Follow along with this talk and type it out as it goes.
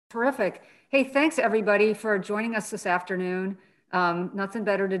Terrific. Hey, thanks everybody for joining us this afternoon. Nothing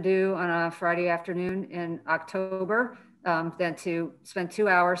better to do on a Friday afternoon in October than to spend 2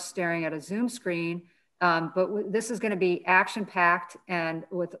 hours staring at a Zoom screen. But this is going to be action-packed and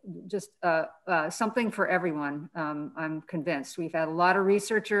with just something for everyone, I'm convinced. We've had a lot of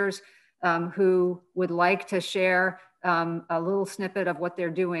researchers who would like to share a little snippet of what they're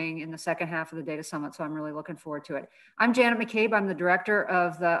doing in the second half of the Data Summit. So I'm really looking forward to it. I'm Janet McCabe. I'm the director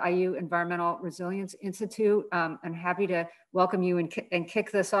of the IU Environmental Resilience Institute. I'm happy to welcome you and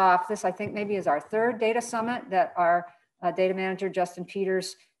kick this off. This, I think, maybe is our third Data Summit that our data manager, Justin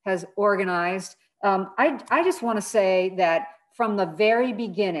Peters, has organized. I just want to say that from the very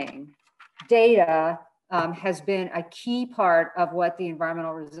beginning, data has been a key part of what the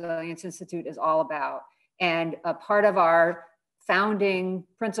Environmental Resilience Institute is all about. And a part of our founding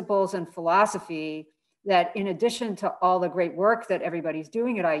principles and philosophy that in addition to all the great work that everybody's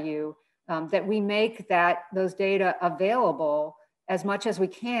doing at IU, that we make those data available as much as we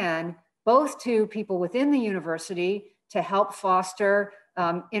can, both to people within the university to help foster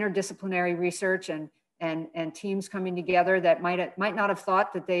interdisciplinary research and teams coming together that might not have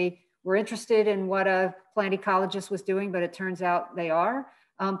thought that they were interested in what a plant ecologist was doing, but it turns out they are.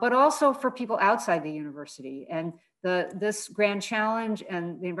 But also for people outside the university. And this grand challenge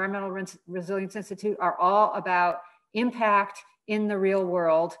and the Environmental Resilience Institute are all about impact in the real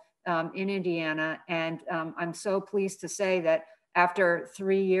world in Indiana. And I'm so pleased to say that after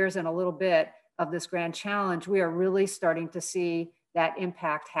 3 years and a little bit of this grand challenge, we are really starting to see that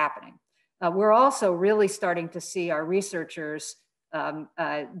impact happening. We're also really starting to see our researchers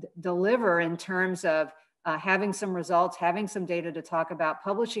deliver in terms of having some results, having some data to talk about,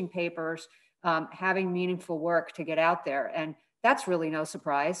 publishing papers, having meaningful work to get out there. And that's really no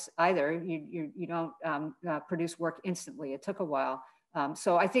surprise either. You don't produce work instantly. It took a while.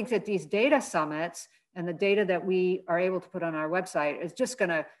 So I think that these data summits and the data that we are able to put on our website is just going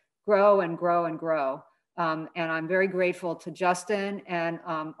to grow and grow and grow. And I'm very grateful to Justin and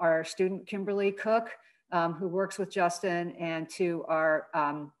our student Kimberly Cook, who works with Justin, and to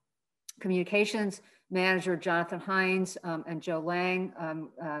our communications manager, Jonathan Hines, and Joe Lang,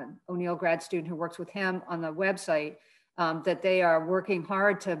 O'Neill grad student who works with him on the website, that they are working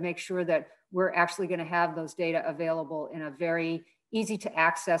hard to make sure that we're actually going to have those data available in a very easy to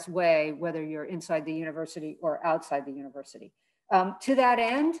access way, whether you're inside the university or outside the university. To that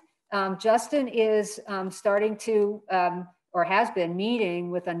end, Justin is starting to, or has been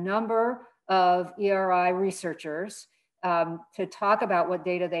meeting with a number of ERI researchers to talk about what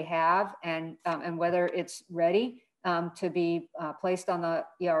data they have and whether it's ready to be placed on the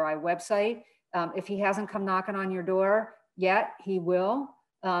ERI website. If he hasn't come knocking on your door yet, he will.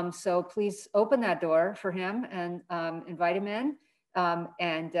 So please open that door for him and invite him in,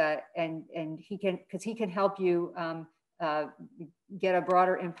 and he can help you get a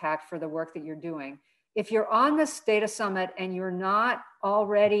broader impact for the work that you're doing. If you're on this data summit and you're not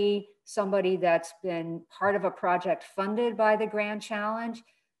already somebody that's been part of a project funded by the Grand Challenge,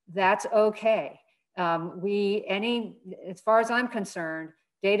 that's okay. As far as I'm concerned,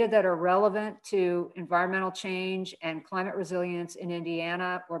 data that are relevant to environmental change and climate resilience in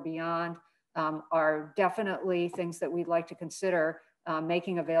Indiana or beyond are definitely things that we'd like to consider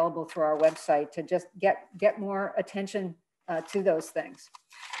making available through our website to just get more attention to those things.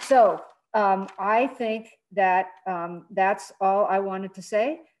 So I think that that's all I wanted to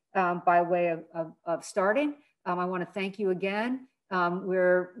say by way of starting. I want to thank you again.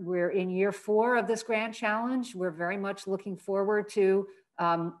 We're in year 4 of this Grand Challenge. We're very much looking forward to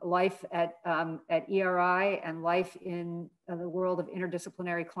life at ERI and life in the world of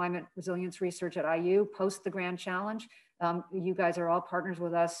interdisciplinary climate resilience research at IU post the Grand Challenge. You guys are all partners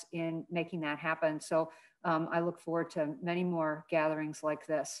with us in making that happen. So I look forward to many more gatherings like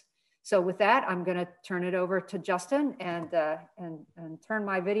this. So with that, I'm going to turn it over to Justin and turn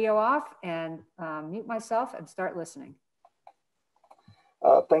my video off and mute myself and start listening.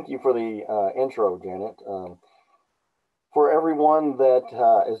 Thank you for the intro, Janet. For everyone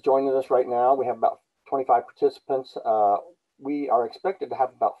that is joining us right now, we have about 25 participants. We are expected to have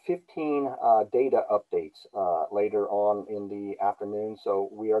about 15 data updates later on in the afternoon. So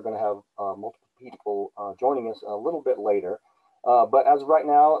we are going to have multiple people joining us a little bit later. But as of right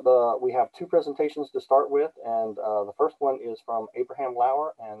now, we have 2 presentations to start with. And the first one is from Abraham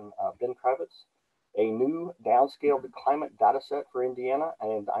Lauer and Ben Kravitz, a new downscaled climate data set for Indiana.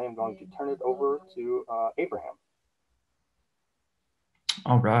 And I am going to turn it over to Abraham.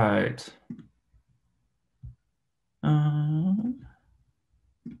 All right.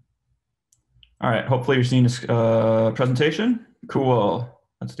 All right, hopefully you're seeing this presentation. Cool.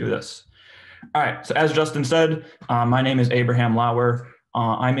 Let's do this. All right, so as Justin said, my name is Abraham Lauer.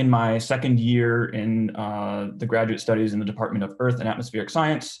 I'm in my second year in the graduate studies in the Department of Earth and Atmospheric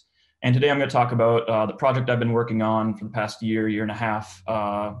Science. And today I'm going to talk about the project I've been working on for the past year, year and a half,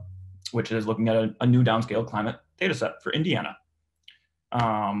 which is looking at a new downscale climate data set for Indiana.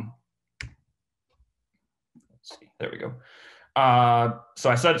 Let's see, there we go. So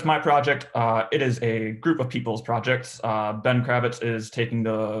I said it's my project. It is a group of people's projects. Ben Kravitz is taking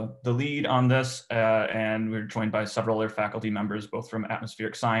the lead on this, and we're joined by several other faculty members, both from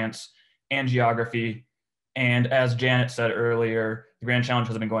atmospheric science and geography. And as Janet said earlier, the Grand Challenge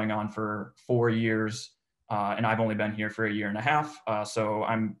has been going on for 4 years, and I've only been here for a year and a half. So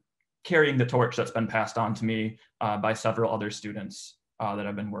I'm carrying the torch that's been passed on to me by several other students that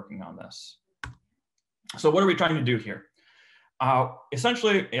have been working on this. So what are we trying to do here?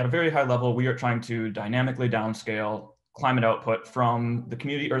 Essentially, at a very high level, we are trying to dynamically downscale climate output from the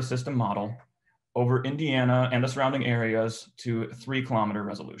community Earth system model over Indiana and the surrounding areas to 3-kilometer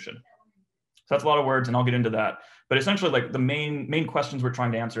resolution. So that's a lot of words, and I'll get into that. But essentially, like the main questions we're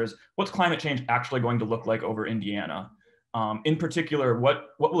trying to answer is, what's climate change actually going to look like over Indiana? In particular, what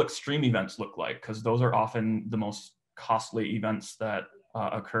will extreme events look like? Because those are often the most costly events that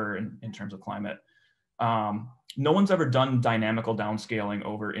occur in terms of climate. No one's ever done dynamical downscaling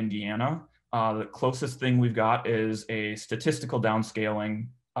over Indiana. The closest thing we've got is a statistical downscaling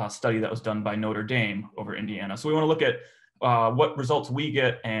study that was done by Notre Dame over Indiana. So we want to look at what results we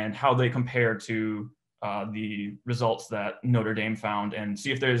get and how they compare to the results that Notre Dame found, and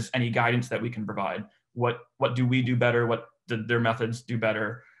see if there's any guidance that we can provide. What do we do better? What did their methods do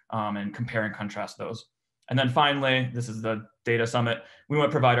better? And compare and contrast those. And then finally, this is the data summit. We want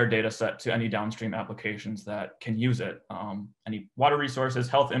to provide our data set to any downstream applications that can use it. Any water resources,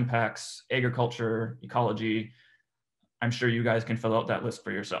 health impacts, agriculture, ecology. I'm sure you guys can fill out that list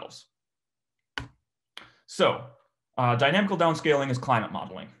for yourselves. So dynamical downscaling is climate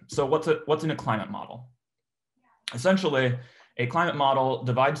modeling. So what's in a climate model? Essentially, a climate model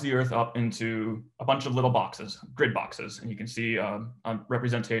divides the Earth up into a bunch of little boxes, grid boxes. And you can see a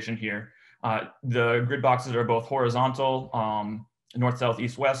representation here. The grid boxes are both horizontal, north, south,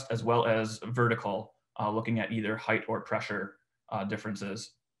 east, west, as well as vertical, looking at either height or pressure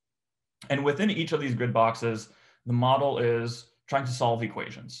differences. And within each of these grid boxes, the model is trying to solve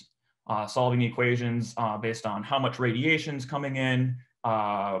equations. Solving equations based on how much radiation is coming in,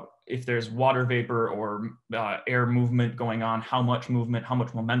 if there's water vapor or air movement going on, how much movement, how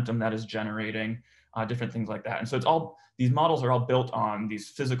much momentum that is generating, different things like that. And so it's all, these models are all built on these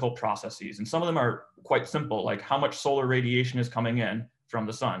physical processes. And some of them are quite simple, like how much solar radiation is coming in from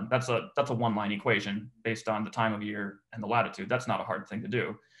the sun. That's a one-line equation based on the time of year and the latitude. That's not a hard thing to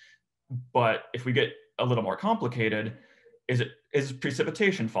do. But if we get a little more complicated, is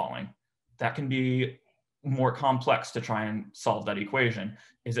precipitation falling? That can be more complex to try and solve that equation.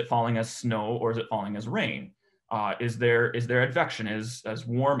 Is it falling as snow or is it falling as rain? Is there advection? Is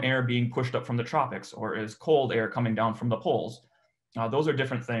warm air being pushed up from the tropics, or is cold air coming down from the poles? Those are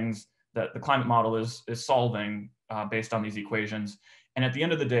different things that the climate model is solving based on these equations. And at the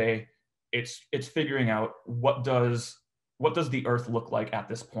end of the day, it's figuring out what does the Earth look like at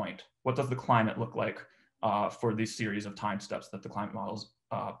this point? What does the climate look like for these series of time steps that the climate model is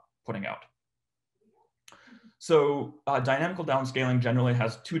putting out? So dynamical downscaling generally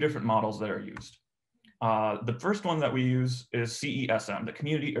has 2 different models that are used. The first one that we use is CESM, the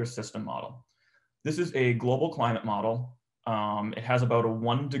Community Earth System Model. This is a global climate model. It has about a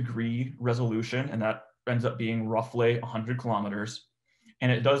 1-degree resolution, and that ends up being roughly 100 kilometers.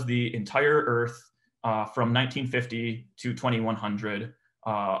 And it does the entire Earth from 1950 to 2100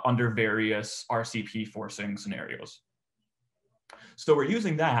 under various RCP forcing scenarios. So we're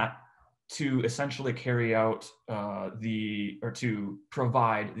using that to essentially carry out to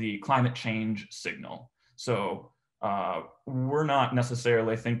provide the climate change signal. So we're not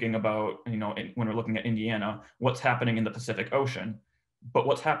necessarily thinking about, when we're looking at Indiana, what's happening in the Pacific Ocean, but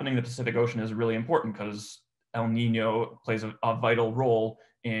what's happening in the Pacific Ocean is really important because El Nino plays a vital role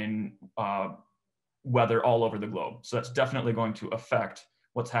in weather all over the globe. So that's definitely going to affect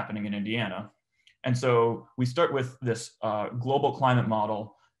what's happening in Indiana. And so we start with this global climate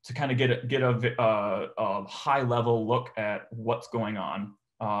model to kind of get a high level look at what's going on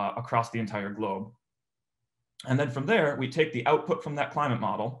across the entire globe. And then from there, we take the output from that climate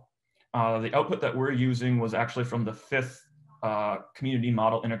model. The output that we're using was actually from the 5th Community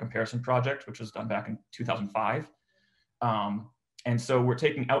Model Intercomparison Project, which was done back in 2005. And so we're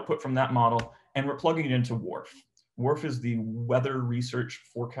taking output from that model and we're plugging it into WRF. WRF is the Weather Research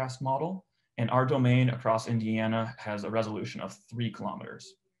Forecast Model, and our domain across Indiana has a resolution of 3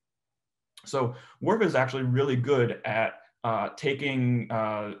 kilometers. So WRF is actually really good at taking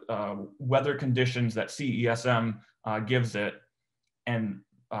weather conditions that CESM gives it and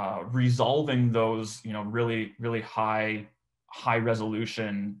resolving those, really high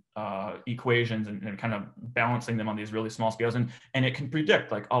resolution equations and kind of balancing them on these really small scales. And it can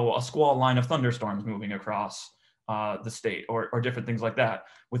predict like, oh, a squall line of thunderstorms moving across the state or different things like that.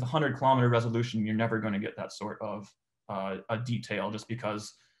 With 100-kilometer resolution, you're never going to get that sort of a detail, just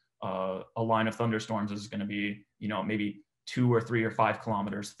because a line of thunderstorms is going to be, maybe 2 or 3 or 5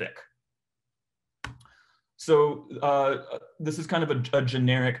 kilometers thick. So this is kind of a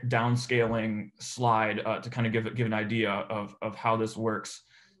generic downscaling slide to kind of give an idea of how this works.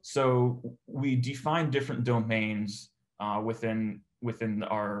 So we define different domains within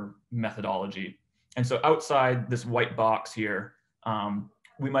our methodology. And so outside this white box here,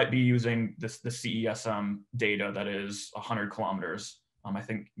 we might be using the CESM data that is 100 kilometers. I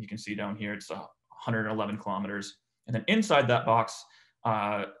think you can see down here, it's 111 kilometers. And then inside that box,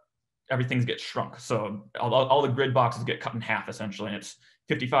 everything gets shrunk. So all the grid boxes get cut in half essentially, and it's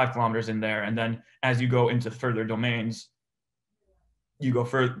 55 kilometers in there. And then as you go into further domains, you go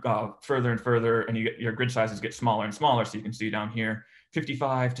further and further, and your grid sizes get smaller and smaller. So you can see down here,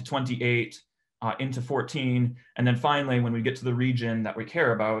 55 to 28, into 14. And then finally, when we get to the region that we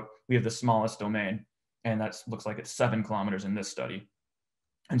care about, we have the smallest domain. And that looks like it's 7 kilometers in this study.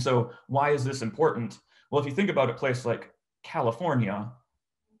 And so why is this important? Well, if you think about a place like California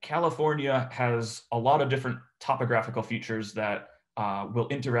has a lot of different topographical features that will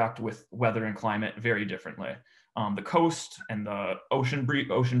interact with weather and climate very differently. The coast and the ocean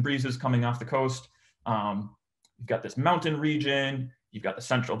breezes coming off the coast. You've got this mountain region, you've got the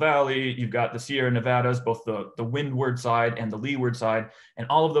Central Valley, you've got the Sierra Nevadas, both the windward side and the leeward side. And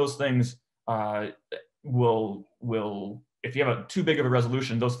all of those things will, if you have too big of a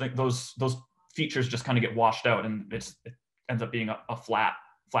resolution, those features just kind of get washed out, and it ends up being a flat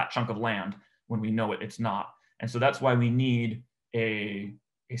chunk of land when we know it's not. And so that's why we need a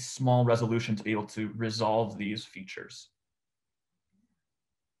small resolution to be able to resolve these features.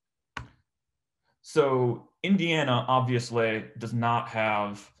 So Indiana obviously does not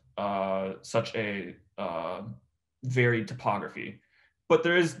have such a varied topography, but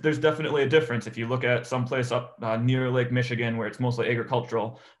there's definitely a difference. If you look at someplace up near Lake Michigan where it's mostly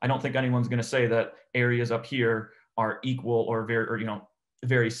agricultural, I don't think anyone's going to say that areas up here are equal or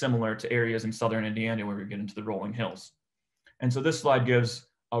very similar to areas in southern Indiana where we get into the rolling hills. And so this slide gives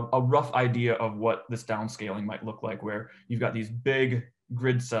a rough idea of what this downscaling might look like, where you've got these big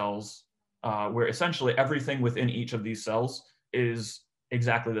grid cells where essentially everything within each of these cells is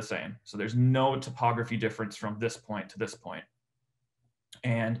exactly the same. So there's no topography difference from this point to this point.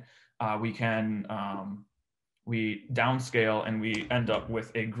 And we downscale and we end up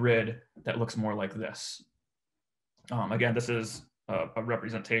with a grid that looks more like this. Again, this is a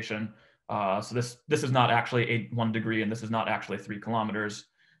representation. So this is not actually 1 degree, and this is not actually 3 kilometers.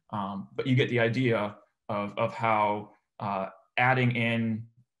 But you get the idea of how adding in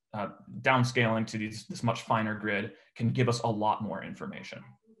downscaling to this much finer grid can give us a lot more information.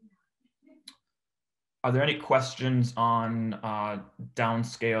 Are there any questions on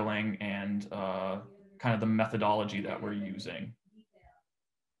downscaling and kind of the methodology that we're using?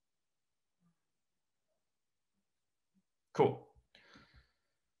 Cool.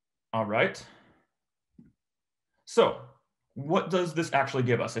 All right. So what does this actually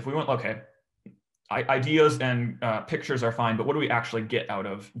give us? If we want, okay, ideas and pictures are fine, but what do we actually get out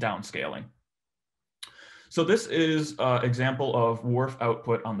of downscaling? So this is an example of WRF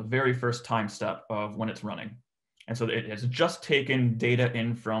output on the very first time step of when it's running. And so it has just taken data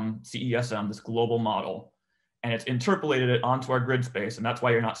in from CESM, this global model, and it's interpolated it onto our grid space. And that's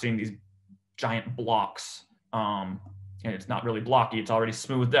why you're not seeing these giant blocks. And it's not really blocky, it's already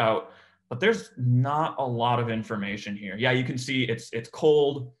smoothed out, but there's not a lot of information here. Yeah, you can see it's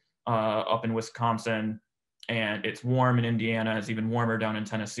cold up in Wisconsin, and it's warm in Indiana, it's even warmer down in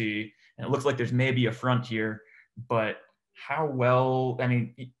Tennessee. And it looks like there's maybe a front here, but how well, I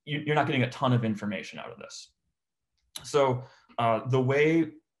mean, you're not getting a ton of information out of this. So the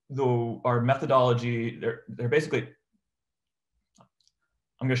way our methodology, they're basically,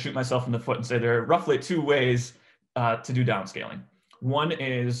 I'm gonna shoot myself in the foot and say there are roughly 2 ways to do downscaling. One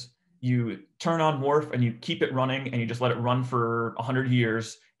is you turn on WRF and you keep it running and you just let it run for 100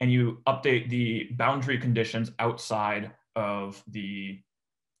 years and you update the boundary conditions outside of the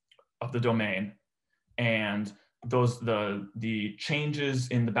domain. And the changes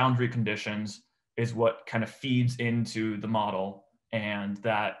in the boundary conditions is what kind of feeds into the model, and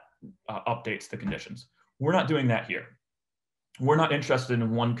that updates the conditions. We're not doing that here. we're not interested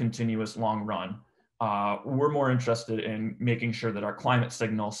in one continuous long run. We're more interested in making sure that our climate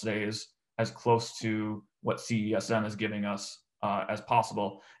signal stays as close to what CESM is giving us as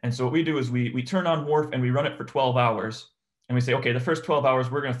possible. And so what we do is we turn on WRF and we run it for 12 hours. And we say, okay, the first 12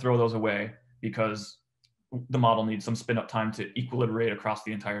 hours, we're going to throw those away because the model needs some spin up time to equilibrate across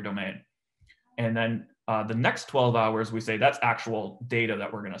the entire domain. And then the next 12 hours, we say that's actual data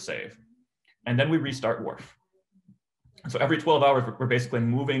that we're going to save. And then we restart WRF. So every 12 hours, we're basically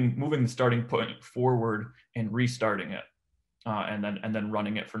moving the starting point forward and restarting it, and then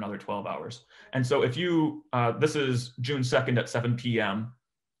running it for another 12 hours. And so if you, this is June 2nd at 7 p.m.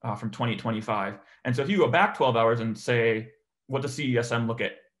 From 2025. And so if you go back 12 hours and say, what does CESM look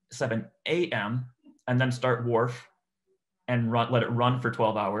at 7 a.m. and then start WRF and let it run for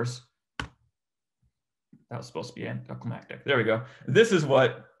 12 hours. That was supposed to be anticlimactic. There we go. This is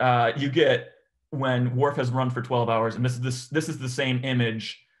what you get when WRF has run for 12 hours, and this is the same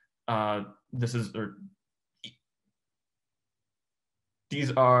image.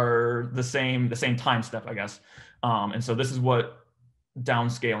 These are the same time step, I guess. And so this is what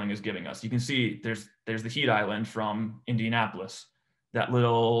downscaling is giving us. You can see there's the heat island from Indianapolis. That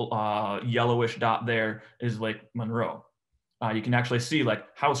little yellowish dot there is Lake Monroe. You can actually see like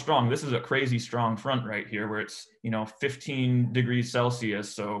how strong, this is a crazy strong front right here where it's, 15 degrees Celsius.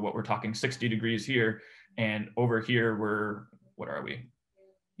 So what we're talking 60 degrees here, and over here what are we?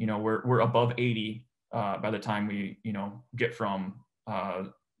 We're above 80 by the time we, get from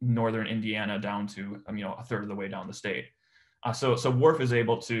northern Indiana down to, a third of the way down the state. So WRF is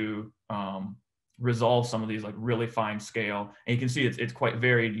able to resolve some of these like really fine scale, and you can see it's quite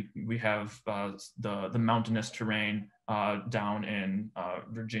varied. We have the mountainous terrain down in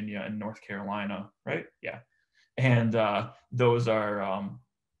Virginia and North Carolina, right? Yeah, and those are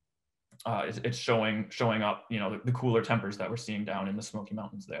it's showing up, the cooler tempers that we're seeing down in the Smoky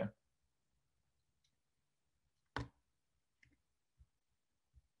Mountains there.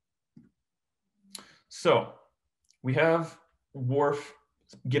 So we have WRF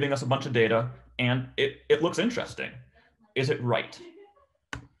giving us a bunch of data, and it looks interesting. Is it right?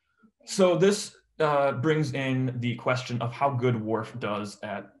 So this brings in the question of how good WRF does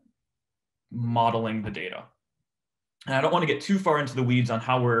at modeling the data. And I don't want to get too far into the weeds on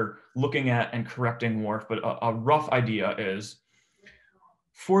how we're looking at and correcting WRF, but a rough idea is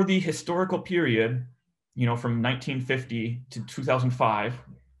for the historical period, from 1950 to 2005,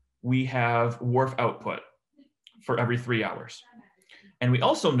 we have WRF output for every 3 hours. And we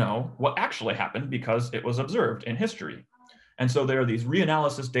also know what actually happened because it was observed in history. And so there are these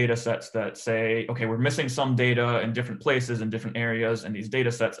reanalysis data sets that say, okay, we're missing some data in different places in different areas, and these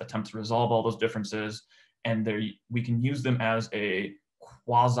data sets attempt to resolve all those differences, and we can use them as a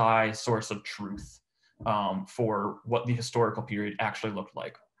quasi source of truth for what the historical period actually looked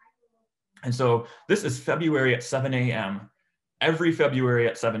like. And so this is February at 7 a.m. Every February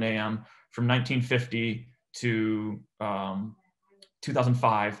at 7 a.m. from 1950 to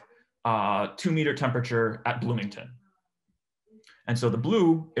 2005, 2-meter temperature at Bloomington. And so the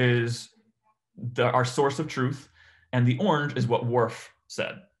blue is our source of truth, and the orange is what WRF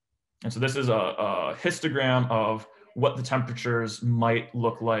said. And so this is a histogram of what the temperatures might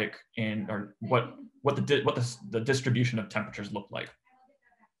look like or what the distribution of temperatures look like.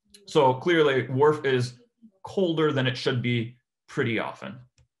 So clearly WRF is colder than it should be pretty often.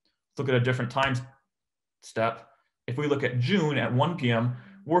 Let's look at a different time step. If we look at June at 1 p.m.,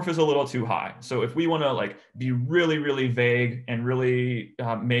 WRF is a little too high. So if we want to be really, really vague and really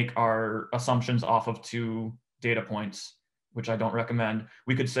make our assumptions off of 2 data points, which I don't recommend,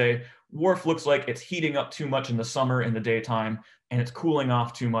 we could say WRF looks like it's heating up too much in the summer in the daytime, and it's cooling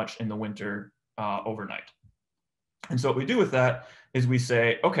off too much in the winter overnight. And so what we do with that is we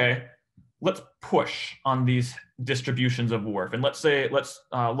say, okay, let's push on these distributions of WRF, and let's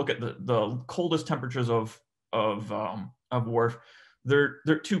look at the coldest temperatures of WRF.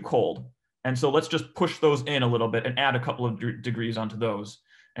 They're too cold, and so let's just push those in a little bit and add a couple of degrees onto those.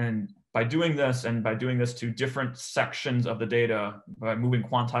 And by doing this, to different sections of the data, by moving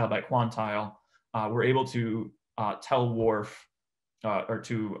quantile by quantile, we're able to tell WRF or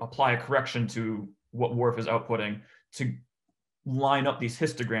to apply a correction to what WRF is outputting to line up these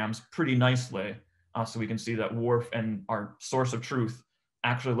histograms pretty nicely, so we can see that WRF and our source of truth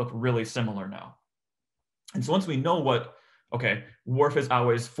actually look really similar now. And so once we know okay, WRF is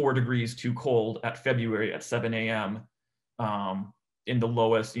always 4 degrees too cold at February at 7 a.m. In the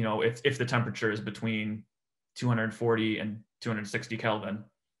lowest, if the temperature is between 240 and 260 Kelvin,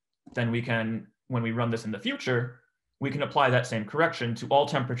 then we can, when we run this in the future, we can apply that same correction to all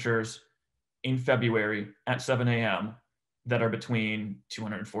temperatures in February at 7 a.m. that are between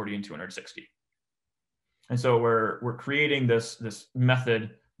 240 and 260. And so we're creating this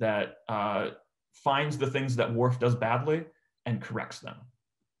method that finds the things that WRF does badly and corrects them.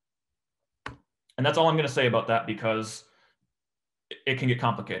 And that's all I'm going to say about that, because it can get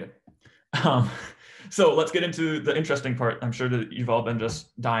complicated. So let's get into the interesting part. I'm sure that you've all been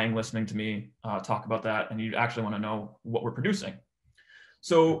just dying listening to me talk about that, and you actually want to know what we're producing.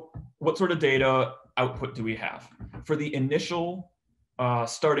 So what sort of data output do we have? For the initial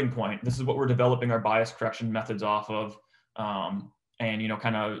starting point, this is what we're developing our bias correction methods off of, and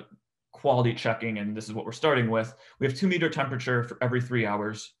kind of quality checking, and this is what we're starting with. We have 2 meter temperature for every 3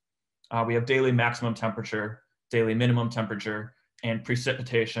 hours. We have daily maximum temperature, daily minimum temperature, and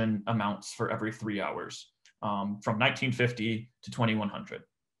precipitation amounts for every 3 hours, from 1950 to 2100.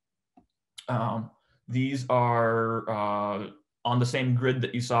 These are on the same grid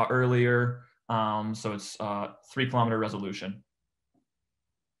that you saw earlier, so it's 3 kilometer resolution.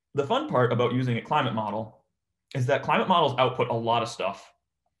 The fun part about using a climate model is that climate models output a lot of stuff.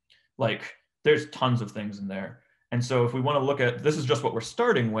 Like, there's tons of things in there. And so if we want to look at, this is just what we're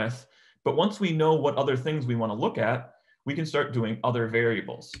starting with, but once we know what other things we want to look at, we can start doing other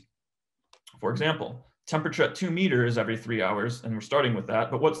variables. For example, temperature at 2 meters every 3 hours, and we're starting with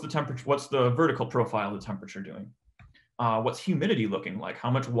that, but what's the temperature, what's the vertical profile of the temperature doing? What's humidity looking like? How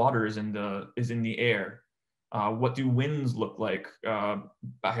much water is in the air? What do winds look like? I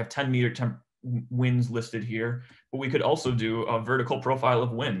have 10 meter winds listed here, but we could also do a vertical profile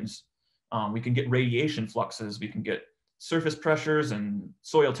of winds. We can get radiation fluxes. We can get surface pressures and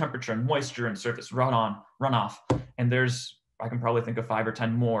soil temperature and moisture and surface runoff. And I can probably think of 5 or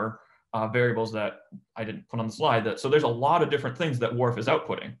 10 more variables that I didn't put on the slide. So there's a lot of different things that WRF is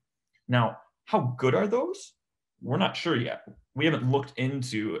outputting. Now, how good are those? We're not sure yet. We haven't looked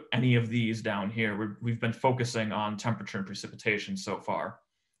into any of these down here. We've been focusing on temperature and precipitation so far.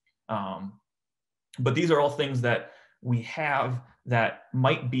 But these are all things that we have that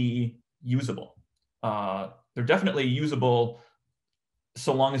might be usable. They're definitely usable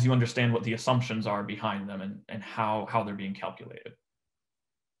so long as you understand what the assumptions are behind them and how they're being calculated.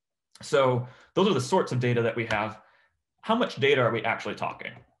 So those are the sorts of data that we have. How much data are we actually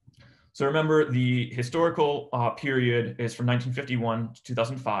talking? So remember, the historical period is from 1951 to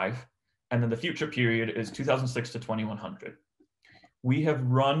 2005, and then the future period is 2006 to 2100. We have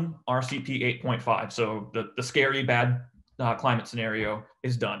run RCP 8.5, so the scary bad climate scenario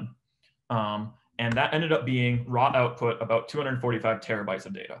is done. And that ended up being raw output about 245 terabytes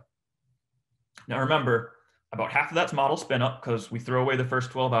of data. Now remember, about half of that's model spin up, because we throw away the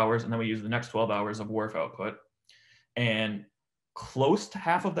first 12 hours and then we use the next 12 hours of WRF output. And close to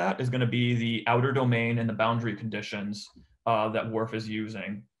half of that is going to be the outer domain and the boundary conditions that WRF is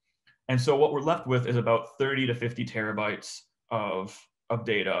using. And so what we're left with is about 30 to 50 terabytes of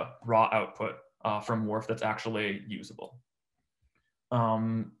data, raw output from WRF that's actually usable.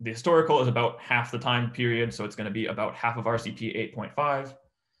 The historical is about half the time period, so it's going to be about half of RCP 8.5.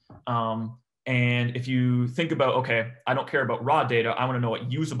 And if you think about, okay, I don't care about raw data, I want to know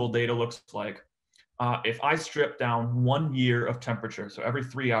what usable data looks like. If I strip down 1 year of temperature, so every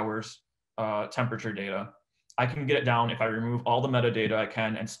 3 hours temperature data, I can get it down if I remove all the metadata I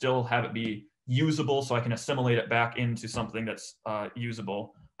can and still have it be usable, so I can assimilate it back into something that's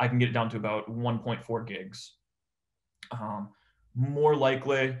usable. I can get it down to about 1.4 gigs. More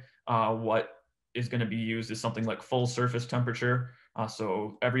likely, what is going to be used is something like full surface temperature.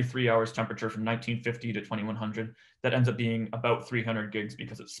 So every 3 hours temperature from 1950 to 2100, that ends up being about 300 gigs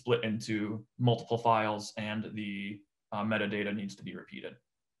because it's split into multiple files and the metadata needs to be repeated.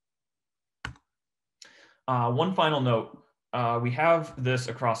 One final note, we have this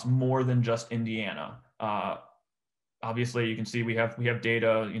across more than just Indiana. Obviously, you can see we have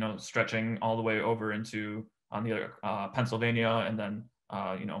data, stretching all the way over into on the other Pennsylvania, and then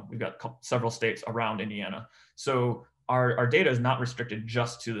we've got several states around Indiana. So our data is not restricted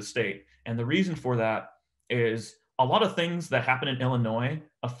just to the state. And the reason for that is a lot of things that happen in Illinois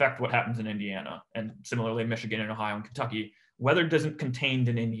affect what happens in Indiana. And similarly, Michigan and Ohio and Kentucky, weather isn't contained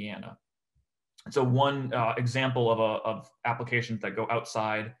in Indiana. So one example of applications that go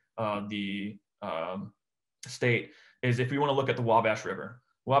outside the state is if we want to look at the Wabash River.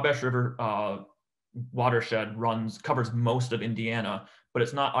 Wabash River watershed covers most of Indiana, but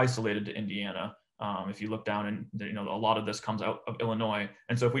it's not isolated to Indiana. If you look down, and a lot of this comes out of Illinois.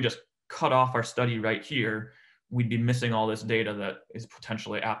 And so if we just cut off our study right here, we'd be missing all this data that is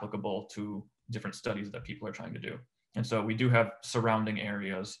potentially applicable to different studies that people are trying to do. And so we do have surrounding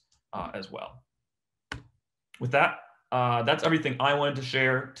areas as well. With that, that's everything I wanted to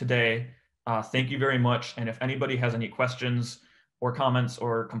share today. Thank you very much. And if anybody has any questions or comments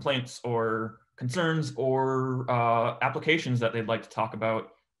or complaints or concerns or applications that they'd like to talk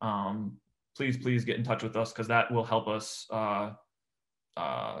about, please get in touch with us, because that will help us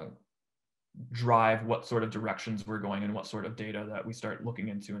drive what sort of directions we're going and what sort of data that we start looking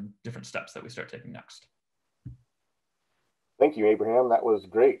into and different steps that we start taking next. Thank you, Abraham. That was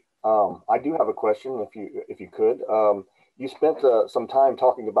great. I do have a question, if you could. You spent some time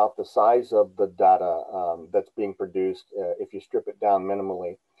talking about the size of the data that's being produced if you strip it down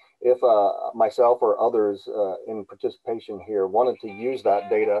minimally. If myself or others in participation here wanted to use that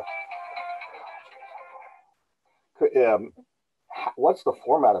data, what's the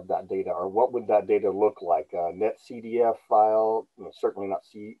format of that data, or what would that data look like? A net CDF file, certainly not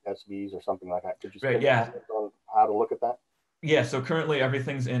CSVs or something like that. Could you spend on how to look at that? Yeah, so currently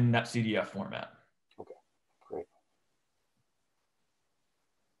everything's in net CDF format. Okay, great.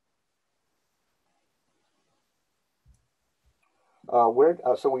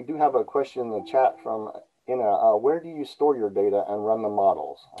 So we do have a question in the chat from Ina. Where do you store your data and run the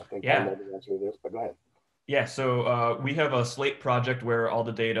models? I think I know the answer to this, but go ahead. Yeah, so we have a Slate project where all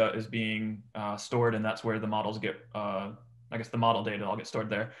the data is being stored, and that's where the models get, I guess the model data all get stored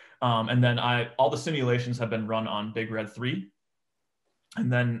there. And then all the simulations have been run on Big Red 3. And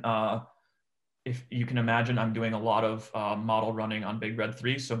then if you can imagine, I'm doing a lot of model running on Big Red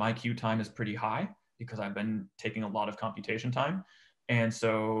 3, so my queue time is pretty high because I've been taking a lot of computation time. And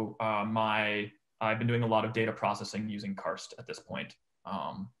so I've been doing a lot of data processing using Karst at this point.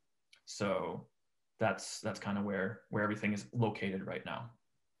 So that's kind of where everything is located right now.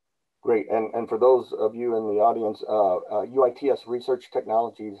 Great. And for those of you in the audience, UITS Research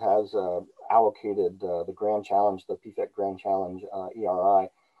Technologies has allocated the Grand Challenge, the PFEC Grand Challenge, ERI,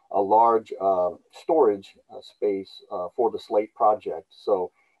 a large storage space for the Slate project.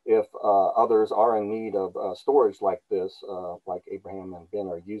 So if others are in need of storage like this, like Abraham and Ben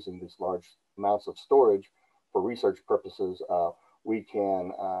are using these large amounts of storage for research purposes, we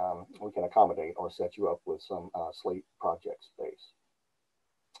can accommodate or set you up with some Slate project space.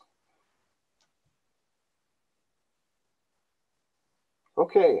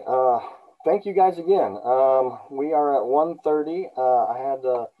 Okay, thank you guys again. We are at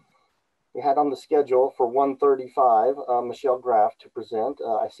 1:30. We had on the schedule for 1:35 Michelle Graff to present.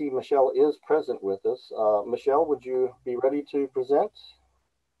 I see Michelle is present with us. Michelle, would you be ready to present?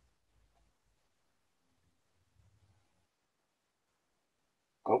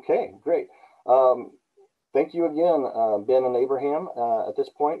 Okay, great. Thank you again, Ben and Abraham. At this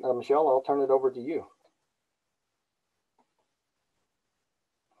point, Michelle, I'll turn it over to you.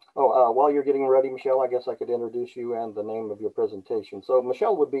 Oh, while you're getting ready, Michelle, I guess I could introduce you and the name of your presentation. So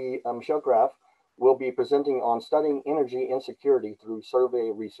Michelle Graff will be presenting on studying energy insecurity through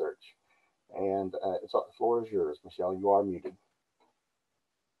survey research. And the floor is yours, Michelle. You are muted.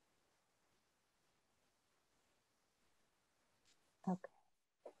 Okay.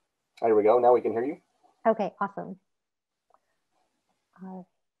 There we go. Now we can hear you. Okay, awesome. Can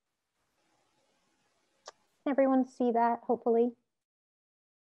everyone see that, hopefully?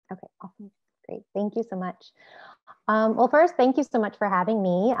 Okay, awesome. Great. Thank you so much. Well, first, thank you so much for having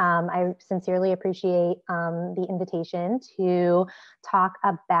me. I sincerely appreciate the invitation to talk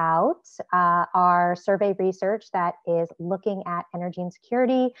about our survey research that is looking at energy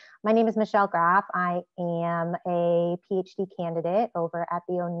insecurity. My name is Michelle Graff. I am a PhD candidate over at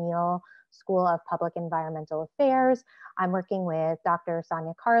the O'Neill School of Public Environmental Affairs. I'm working with Dr.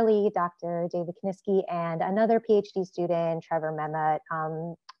 Sonia Carley, Dr. David Kniske, and another PhD student, Trevor Mehmet,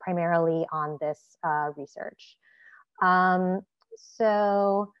 primarily on this research.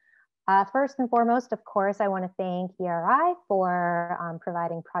 First and foremost, of course, I want to thank ERI for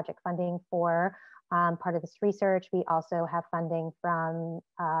providing project funding for part of this research. We also have funding from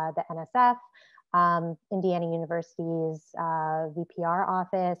the NSF, Indiana University's VPR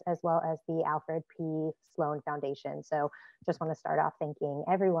office, as well as the Alfred P. Sloan Foundation. So just want to start off thanking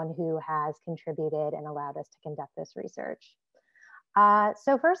everyone who has contributed and allowed us to conduct this research.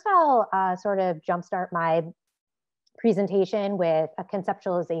 So first I'll sort of jumpstart my presentation with a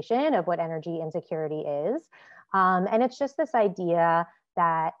conceptualization of what energy insecurity is. And it's just this idea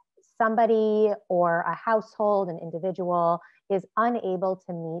that somebody or a household, an individual, is unable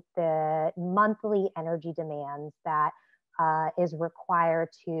to meet the monthly energy demands that is required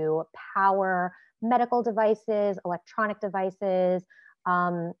to power medical devices, electronic devices,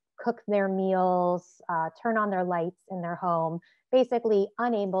 cook their meals, turn on their lights in their home, basically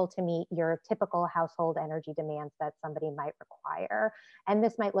unable to meet your typical household energy demands that somebody might require. And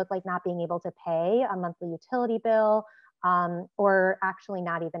this might look like not being able to pay a monthly utility bill, or actually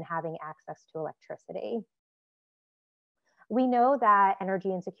not even having access to electricity. We know that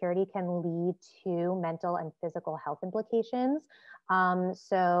energy insecurity can lead to mental and physical health implications.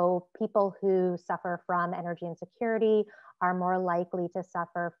 So people who suffer from energy insecurity are more likely to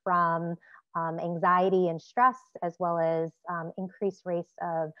suffer from anxiety and stress, as well as increased rates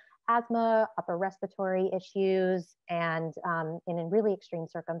of asthma, upper respiratory issues, and in really extreme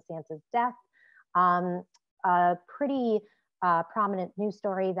circumstances, death. A pretty prominent news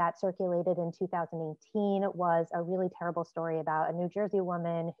story that circulated in 2018 was a really terrible story about a New Jersey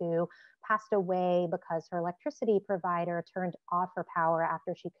woman who passed away because her electricity provider turned off her power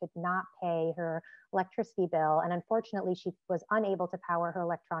after she could not pay her electricity bill. And unfortunately, she was unable to power her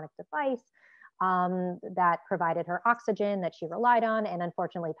electronic device that provided her oxygen that she relied on, and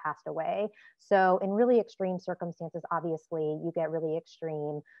unfortunately passed away. So in really extreme circumstances, obviously, you get really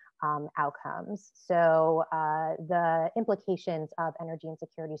extreme outcomes. So the implications of energy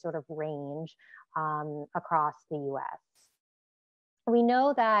insecurity sort of range across the US. We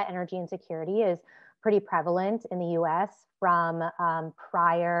know that energy insecurity is pretty prevalent in the US from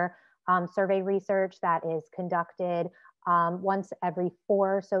prior survey research that is conducted once every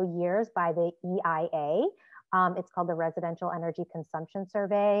 4 or so years by the EIA. It's called the Residential Energy Consumption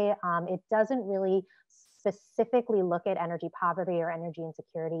Survey. It doesn't really specifically look at energy poverty or energy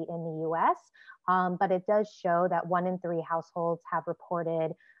insecurity in the US, but it does show that 1 in 3 households have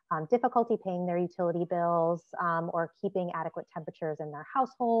reported difficulty paying their utility bills or keeping adequate temperatures in their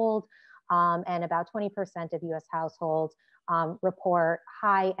household. And about 20% of US households report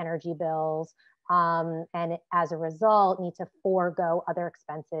high energy bills, and as a result need to forego other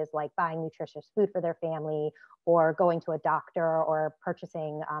expenses like buying nutritious food for their family or going to a doctor or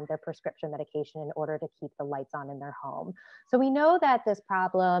purchasing their prescription medication in order to keep the lights on in their home. So we know that this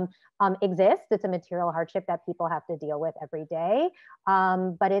problem exists. It's a material hardship that people have to deal with every day,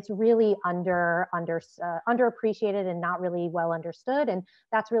 but it's really underappreciated and not really well understood. And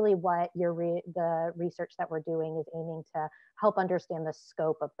that's really what the research that we're doing is aiming to help understand the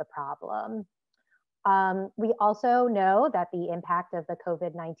scope of the problem. We also know that the impact of the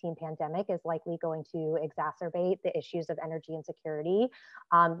COVID-19 pandemic is likely going to exacerbate the issues of energy insecurity.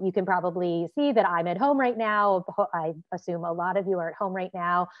 You can probably see that I'm at home right now. I assume a lot of you are at home right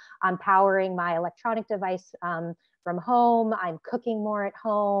now. I'm powering my electronic device from home. I'm cooking more at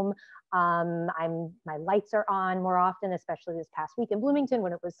home. My lights are on more often, especially this past week in Bloomington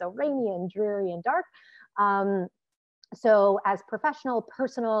when it was so rainy and dreary and dark. So as professional,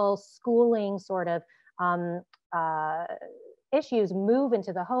 personal, schooling sort of issues move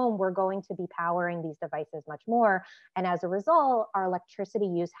into the home, we're going to be powering these devices much more. And as a result, our electricity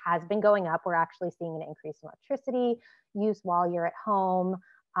use has been going up. We're actually seeing an increase in electricity use while you're at home,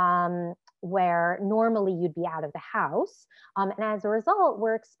 where normally you'd be out of the house. And as a result,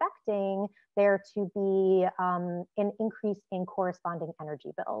 we're expecting there to be an increase in corresponding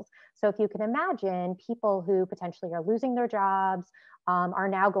energy bills. So if you can imagine, people who potentially are losing their jobs are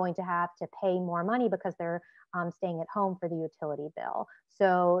now going to have to pay more money because they're staying at home for the utility bill.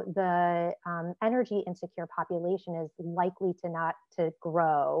 So the energy insecure population is likely to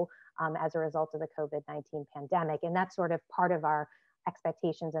grow as a result of the COVID-19 pandemic. And that's sort of part of our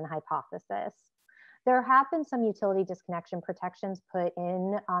expectations and hypothesis. There have been some utility disconnection protections put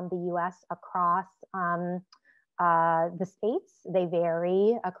in the US across the states. They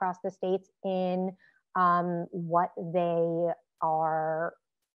vary across the states in what they are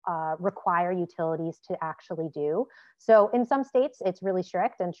require utilities to actually do. So in some states, it's really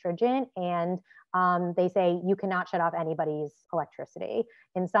strict and stringent, and they say you cannot shut off anybody's electricity.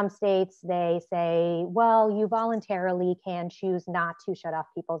 In some states, they say, well, you voluntarily can choose not to shut off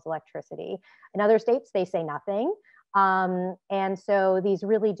people's electricity. In other states, they say nothing. And so these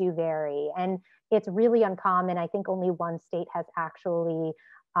really do vary. And it's really uncommon. I think only one state has actually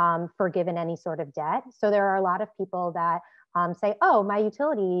forgiven any sort of debt. So there are a lot of people that say, oh, my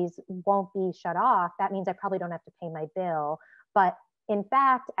utilities won't be shut off. That means I probably don't have to pay my bill. But in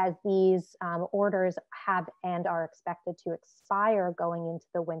fact, as these orders have and are expected to expire going into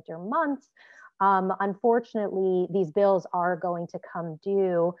the winter months, unfortunately, these bills are going to come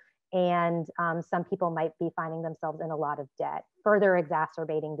due, and some people might be finding themselves in a lot of debt, further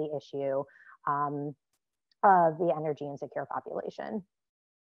exacerbating the issue of the energy insecure population.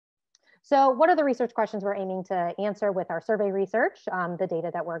 So what are the research questions we're aiming to answer with our survey research, the data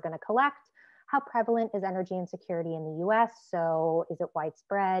that we're going to collect? How prevalent is energy insecurity in the US? So is it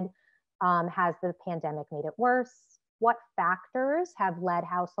widespread? Has the pandemic made it worse? What factors have led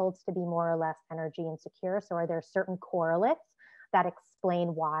households to be more or less energy insecure? So are there certain correlates that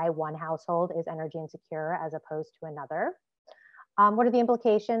explain why one household is energy insecure as opposed to another. What are the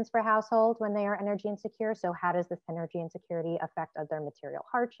implications for households when they are energy insecure? So how does this energy insecurity affect other material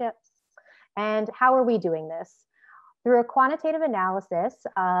hardships? And how are we doing this? Through a quantitative analysis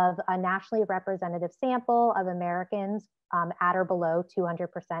of a nationally representative sample of Americans at or below 200%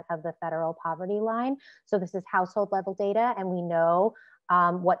 of the federal poverty line. So this is household level data, and we know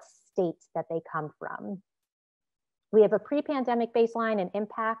what states that they come from. We have a pre-pandemic baseline and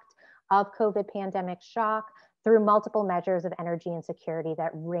impact of COVID pandemic shock through multiple measures of energy insecurity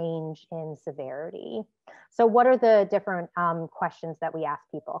that range in severity. So what are the different questions that we ask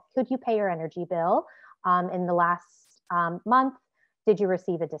people? Could you pay your energy bill in the last month? Did you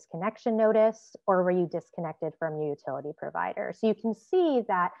receive a disconnection notice, or were you disconnected from your utility provider? So you can see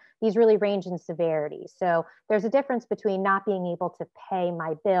that these really range in severity. So there's a difference between not being able to pay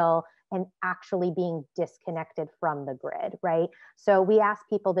my bill and actually being disconnected from the grid, right? So we ask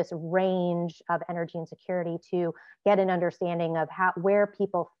people this range of energy insecurity to get an understanding of where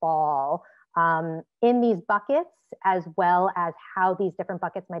people fall in these buckets, as well as how these different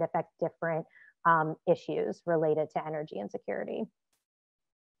buckets might affect different issues related to energy insecurity.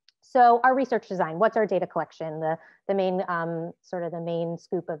 So our research design, what's our data collection? The main sort of the main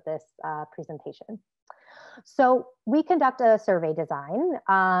scoop of this presentation. So we conduct a survey design.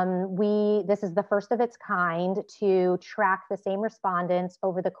 This is the first of its kind to track the same respondents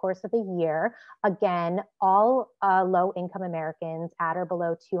over the course of a year. Again, all low-income Americans at or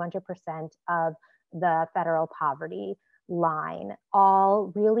below 200% of the federal poverty line,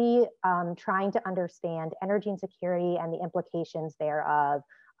 all really trying to understand energy insecurity and the implications thereof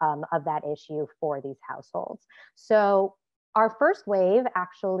of that issue for these households. So our first wave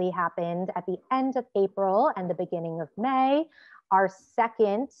actually happened at the end of April and the beginning of May. Our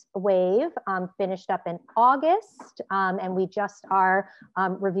second wave finished up in August, and we just are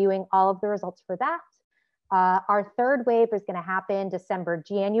reviewing all of the results for that. Our third wave is going to happen December,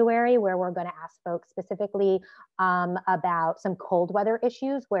 January, where we're going to ask folks specifically about some cold weather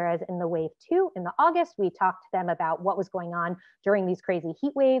issues, whereas in the wave 2 in the August, we talked to them about what was going on during these crazy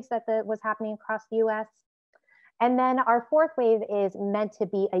heat waves that was happening across the US. And then our fourth wave is meant to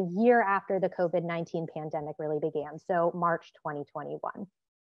be a year after the COVID-19 pandemic really began, so March 2021.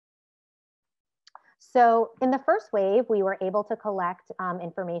 So in the first wave, we were able to collect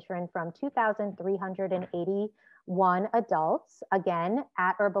information from 2,381 adults, again,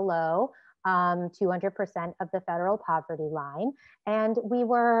 at or below 200% of the federal poverty line. And we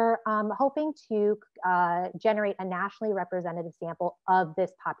were hoping to generate a nationally representative sample of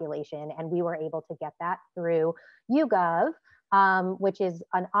this population. And we were able to get that through YouGov, which is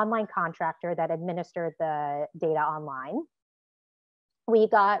an online contractor that administered the data online. We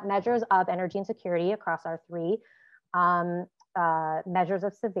got measures of energy insecurity across our three measures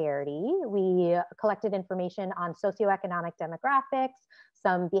of severity. We collected information on socioeconomic demographics,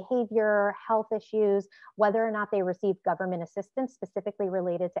 some behavior, health issues, whether or not they received government assistance specifically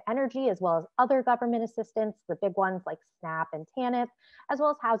related to energy, as well as other government assistance, the big ones like SNAP and TANF, as well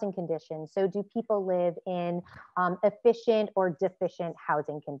as housing conditions. So do people live in efficient or deficient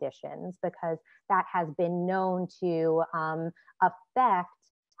housing conditions? Because that has been known to affect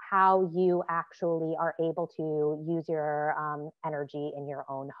how you actually are able to use your energy in your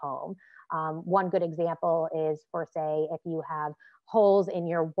own home. One good example is for, say, if you have holes in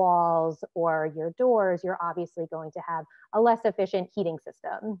your walls or your doors, you're obviously going to have a less efficient heating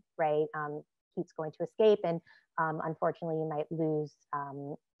system, right? Heat's going to escape, and unfortunately you might lose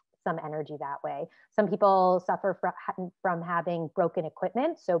some energy that way. Some people suffer from having broken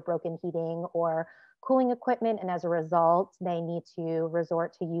equipment, so broken heating or cooling equipment, and as a result, they need to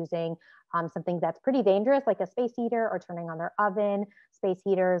resort to using something that's pretty dangerous, like a space heater, or turning on their oven. Space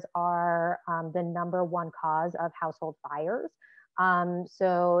heaters are the #1 cause of household fires.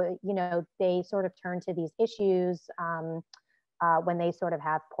 So, you know, they sort of turn to these issues when they sort of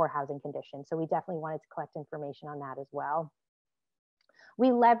have poor housing conditions. So we definitely wanted to collect information on that as well.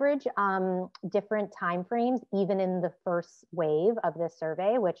 We leverage different timeframes, even in the first wave of this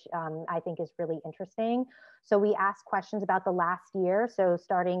survey, which I think is really interesting. So we asked questions about the last year. So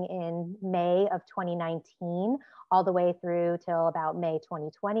starting in May of 2019, all the way through till about May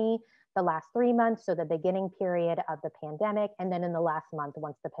 2020, the last 3 months, so the beginning period of the pandemic, and then in the last month,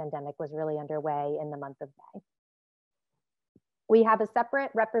 once the pandemic was really underway in the month of May. We have a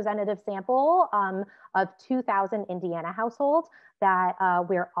separate representative sample of 2,000 Indiana households that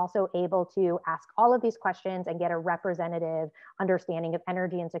we're also able to ask all of these questions and get a representative understanding of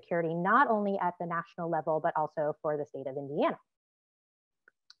energy insecurity, not only at the national level, but also for the state of Indiana.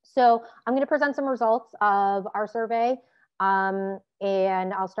 So I'm going to present some results of our survey.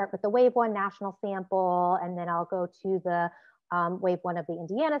 And I'll start with the wave 1 national sample, and then I'll go to the wave 1 of the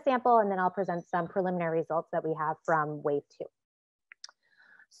Indiana sample, and then I'll present some preliminary results that we have from wave 2.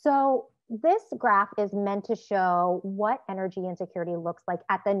 So this graph is meant to show what energy insecurity looks like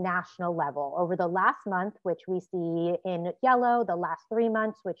at the national level over the last month, which we see in yellow, the last 3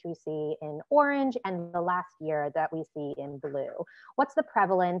 months, which we see in orange, and the last year that we see in blue. What's the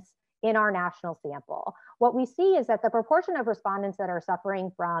prevalence in our national sample? What we see is that the proportion of respondents that are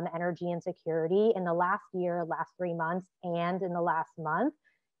suffering from energy insecurity in the last year, last 3 months, and in the last month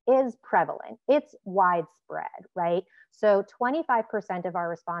is prevalent. It's widespread, right? So 25% of our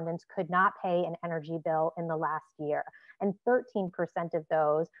respondents could not pay an energy bill in the last year, and 13% of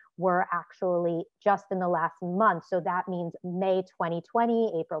those were actually just in the last month. So that means May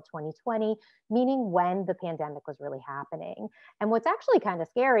 2020, April 2020, meaning when the pandemic was really happening. And what's actually kind of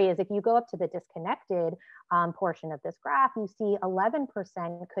scary is if you go up to the disconnected portion of this graph, you see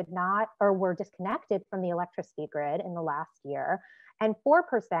 11% could not or were disconnected from the electricity grid in the last year, and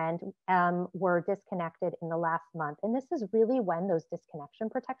 4% were disconnected in the last month. And this is really when those disconnection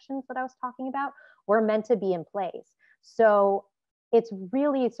protections that I was talking about were meant to be in place. So it's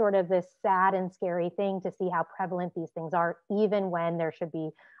really sort of this sad and scary thing to see how prevalent these things are, even when there should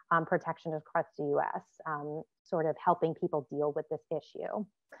be protection across the US, sort of helping people deal with this issue.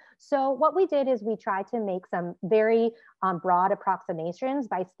 So what we did is we tried to make some very broad approximations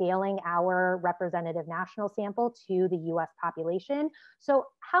by scaling our representative national sample to the US population. So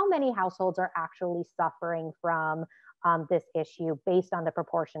how many households are actually suffering from this issue based on the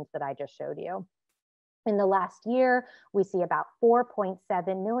proportions that I just showed you? In the last year, we see about 4.7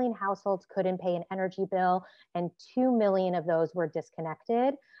 million households couldn't pay an energy bill, and 2 million of those were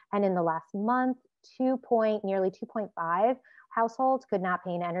disconnected. And in the last month, nearly 2.5 households could not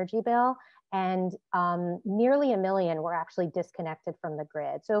pay an energy bill, and nearly 1 million were actually disconnected from the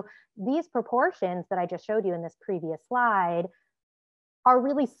grid. So these proportions that I just showed you in this previous slide are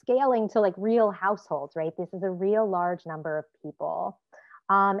really scaling to like real households, right? This is a real large number of people.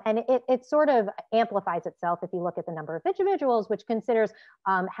 And it sort of amplifies itself if you look at the number of individuals, which considers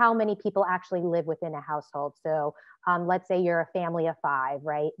how many people actually live within a household. So let's say you're a family of 5,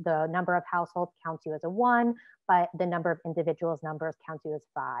 right? The number of households counts you as a 1, but the number of individuals numbers counts you as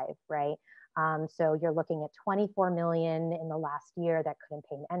 5, right? So you're looking at 24 million in the last year that couldn't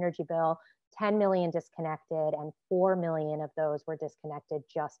pay an energy bill, 10 million disconnected, and 4 million of those were disconnected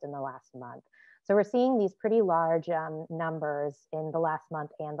just in the last month. So we're seeing these pretty large numbers in the last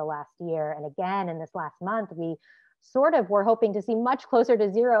month and the last year. And again, in this last month, we sort of were hoping to see much closer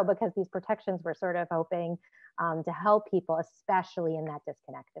to 0 because these protections were sort of hoping to help people, especially in that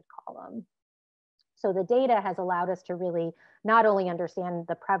disconnected column. So the data has allowed us to really not only understand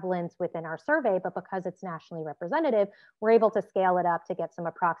the prevalence within our survey, but because it's nationally representative, we're able to scale it up to get some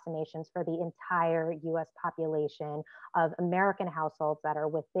approximations for the entire US population of American households that are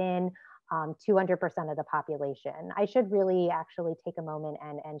within 200% of the population. I should really actually take a moment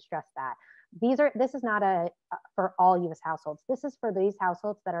and stress that. This is not for all US households. This is for these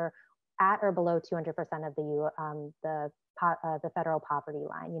households that are at or below 200% of the federal poverty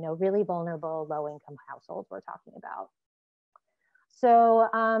line, really vulnerable low-income households we're talking about. So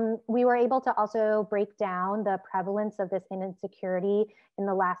we were able to also break down the prevalence of this insecurity in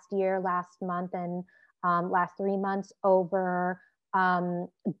the last year, last month, and last 3 months over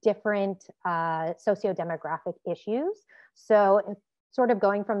different sociodemographic issues. So sort of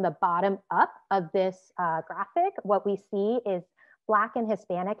going from the bottom up of this graphic, what we see is Black and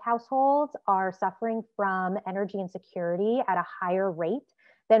Hispanic households are suffering from energy insecurity at a higher rate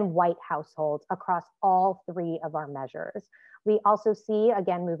than white households across all 3 of our measures. We also see,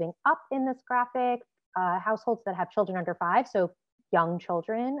 again, moving up in this graphic, households that have children under 5, so young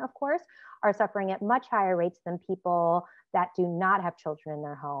children, of course, are suffering at much higher rates than people that do not have children in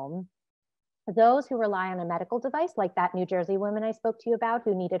their home. Those who rely on a medical device, like that New Jersey woman I spoke to you about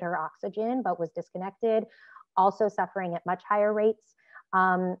who needed her oxygen but was disconnected, also suffering at much higher rates.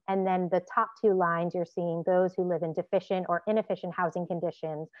 And then the top 2 lines, you're seeing those who live in deficient or inefficient housing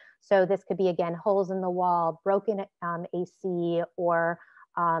conditions. So this could be, again, holes in the wall, broken AC, or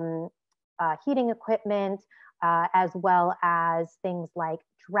heating equipment, as well as things like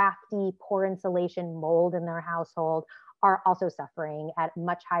drafty, poor insulation, mold in their household, are also suffering at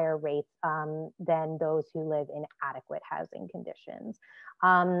much higher rates than those who live in adequate housing conditions.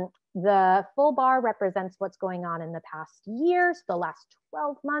 The full bar represents what's going on in the past years, the last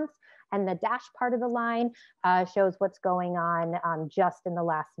 12 months, and the dashed part of the line shows what's going on just in the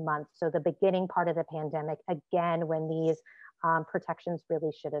last month. So the beginning part of the pandemic, again, when these protections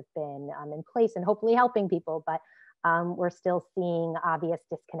really should have been in place and hopefully helping people, but we're still seeing obvious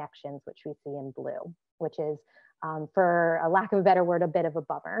disconnections, which we see in blue, which is, for a lack of a better word, a bit of a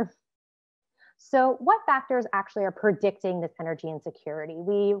bummer. So what factors actually are predicting this energy insecurity?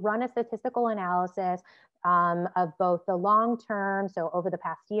 We run a statistical analysis of both the long-term, so over the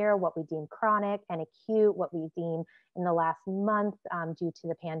past year, what we deem chronic, and acute, what we deem in the last month due to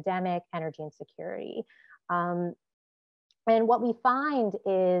the pandemic, energy insecurity. And what we find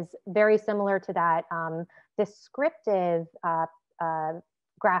is very similar to that descriptive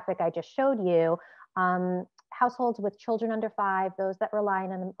graphic I just showed you. Households with children under 5, those that rely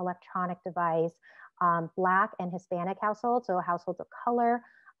on an electronic device, Black and Hispanic households, so households of color,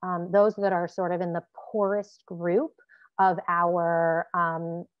 those that are sort of in the poorest group of our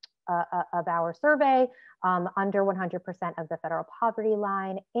survey, under 100% of the federal poverty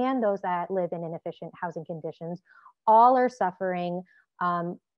line, and those that live in inefficient housing conditions, all are suffering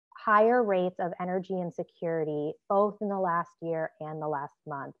higher rates of energy insecurity, both in the last year and the last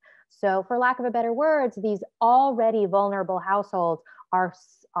month. So for lack of a better words, these already vulnerable households are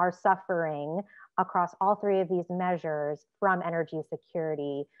suffering across all 3 of these measures from energy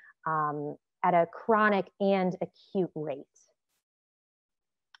security at a chronic and acute rate.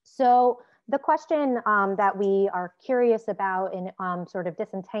 So the question that we are curious about in sort of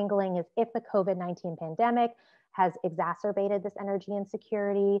disentangling is if the COVID-19 pandemic has exacerbated this energy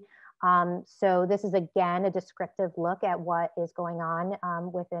insecurity. So this is again a descriptive look at what is going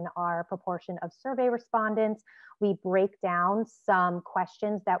on within our proportion of survey respondents. We break down some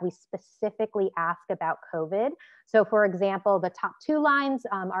questions that we specifically ask about COVID. So for example, the top 2 lines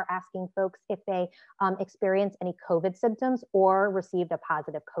are asking folks if they experienced any COVID symptoms or received a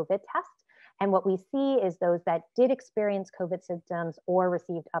positive COVID test. And what we see is those that did experience COVID symptoms or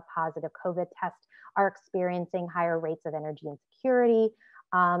received a positive COVID test are experiencing higher rates of energy insecurity.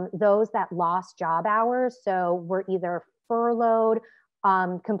 Those that lost job hours, so were either furloughed,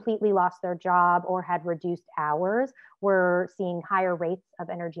 completely lost their job, or had reduced hours, were seeing higher rates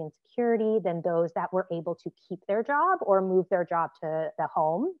of energy insecurity than those that were able to keep their job or move their job to the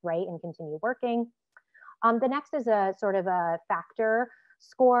home, right, and continue working. The next is a sort of a factor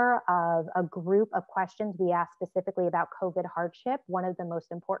score of a group of questions we asked specifically about COVID hardship. One of the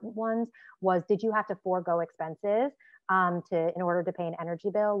most important ones was, did you have to forego expenses in order to pay an energy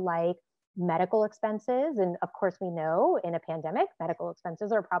bill, like medical expenses? And of course, we know in a pandemic, medical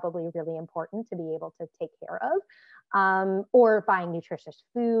expenses are probably really important to be able to take care of, or buying nutritious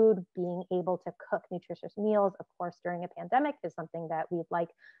food, being able to cook nutritious meals, of course, during a pandemic is something that we'd like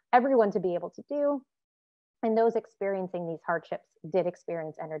everyone to be able to do. And those experiencing these hardships did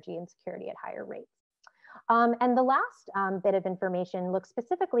experience energy insecurity at higher rates. And the last bit of information looks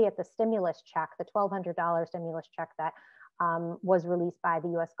specifically at the stimulus check, the $1,200 stimulus check that was released by the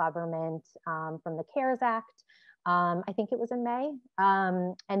US government from the CARES Act. I think it was in May.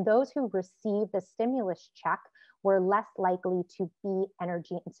 And those who received the stimulus check were less likely to be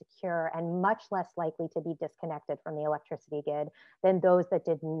energy insecure and much less likely to be disconnected from the electricity grid than those that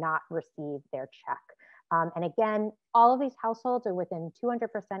did not receive their check. And again, all of these households are within 200%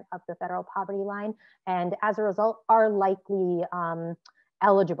 of the federal poverty line, and as a result are likely income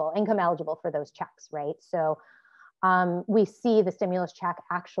eligible for those checks, right? So we see the stimulus check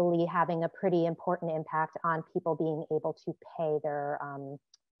actually having a pretty important impact on people being able to pay their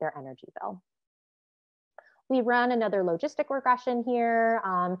energy bill. We run another logistic regression here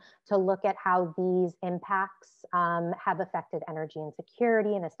to look at how these impacts have affected energy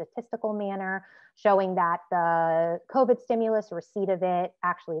insecurity in a statistical manner, showing that the COVID stimulus, receipt of it,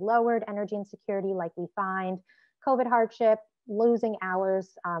 actually lowered energy insecurity like we find. COVID hardship, losing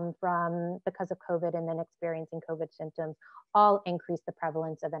hours because of COVID and then experiencing COVID symptoms, all increased the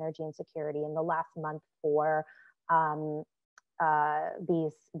prevalence of energy insecurity in the last month for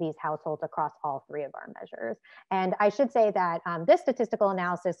these households across all 3 of our measures. And I should say that this statistical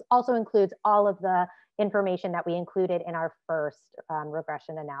analysis also includes all of the information that we included in our first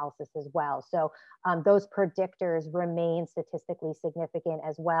regression analysis as well. So those predictors remain statistically significant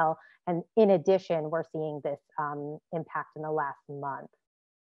as well. And in addition, we're seeing this impact in the last month.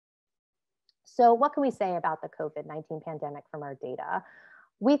 So what can we say about the COVID-19 pandemic from our data?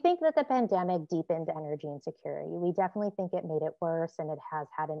 We think that the pandemic deepened energy insecurity. We definitely think it made it worse, and it has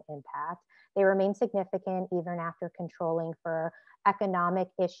had an impact. They remain significant even after controlling for economic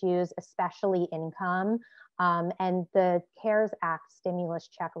issues, especially income. And the CARES Act stimulus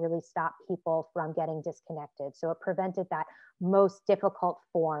check really stopped people from getting disconnected. So it prevented that most difficult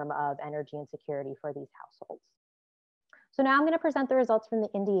form of energy insecurity for these households. So now I'm going to present the results from the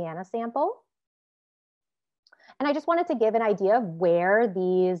Indiana sample. And I just wanted to give an idea of where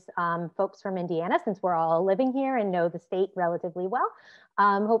these folks from Indiana, since we're all living here and know the state relatively well,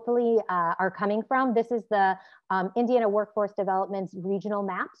 hopefully are coming from. This is the Indiana Workforce Development's regional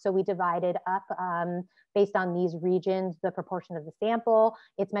map. So we divided up based on these regions, the proportion of the sample.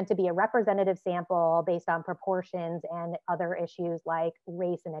 It's meant to be a representative sample based on proportions and other issues like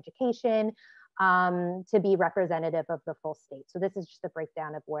race and education, to be representative of the full state. So this is just a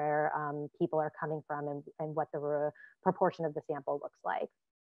breakdown of where people are coming from and what the proportion of the sample looks like.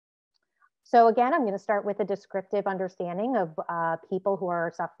 So again, I'm going to start with a descriptive understanding of people who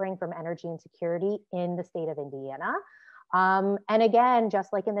are suffering from energy insecurity in the state of Indiana. And again,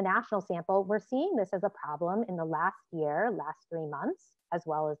 just like in the national sample, we're seeing this as a problem in the last year, last 3 months, as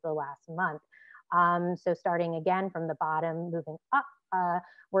well as the last month. So starting again from the bottom, moving up,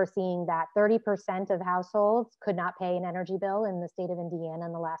 we're seeing that 30% of households could not pay an energy bill in the state of Indiana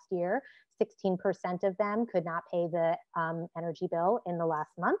in the last year. 16% of them could not pay the energy bill in the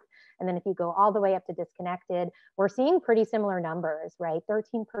last month. And then if you go all the way up to disconnected, we're seeing pretty similar numbers, right?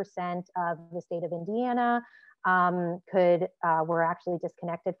 13% of the state of Indiana were actually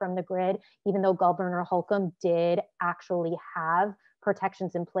disconnected from the grid, even though Governor Holcomb did actually have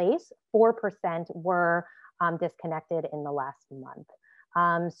protections in place. 4% were disconnected in the last month.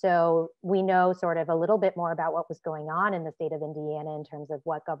 So we know sort of a little bit more about what was going on in the state of Indiana in terms of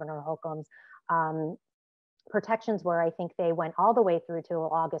what Governor Holcomb's protections were. I think they went all the way through to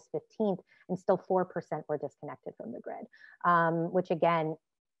August 15th, and still 4% were disconnected from the grid, which again,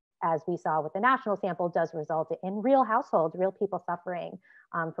 as we saw with the national sample, does result in real households, real people suffering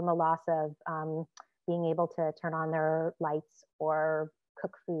from a loss of being able to turn on their lights or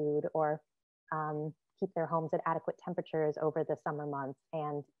cook food or keep their homes at adequate temperatures over the summer months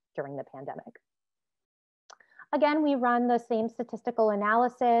and during the pandemic. Again, we run the same statistical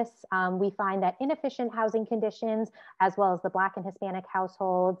analysis. We find that inefficient housing conditions, as well as the Black and Hispanic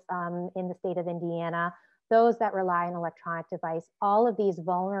households in the state of Indiana, those that rely on electronic device, all of these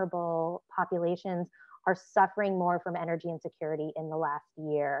vulnerable populations are suffering more from energy insecurity in the last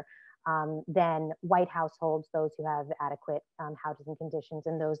year than white households, those who have adequate housing conditions,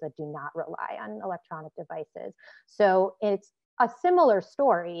 and those that do not rely on electronic devices. So it's a similar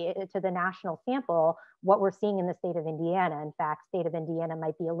story to the national sample, what we're seeing in the state of Indiana. In fact, state of Indiana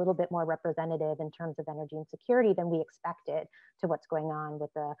might be a little bit more representative in terms of energy insecurity than we expected to what's going on with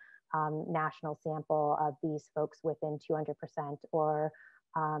the national sample of these folks within 200% or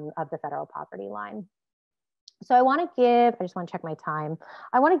of the federal poverty line. So I just want to check my time.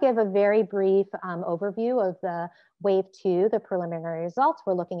 I want to give a very brief overview of the wave 2, the preliminary results.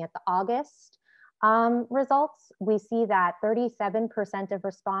 We're looking at the August results. We see that 37% of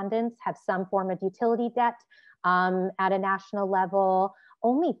respondents have some form of utility debt at a national level.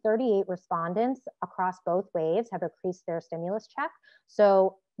 Only 38 respondents across both waves have increased their stimulus check.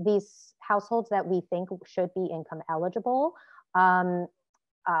 So these households that we think should be income eligible,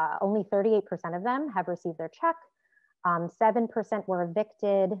 only 38% of them have received their check. 7% were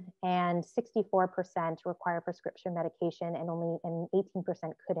evicted, and 64% require prescription medication, and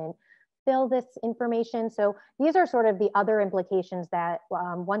 18% couldn't fill this information. So these are sort of the other implications that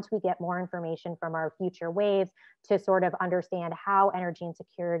once we get more information from our future waves to sort of understand how energy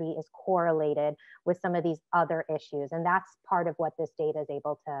insecurity is correlated with some of these other issues. And that's part of what this data is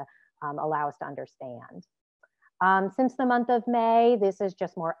able to allow us to understand. Since the month of May, this is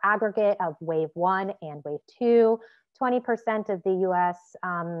just more aggregate of wave 1 and wave 2. 20% of the US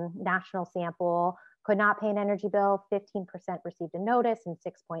national sample could not pay an energy bill, 15% received a notice, and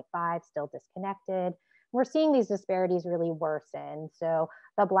 6.5% still disconnected. We're seeing these disparities really worsen. So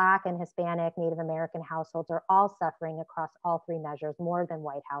the Black and Hispanic Native American households are all suffering across all 3 measures more than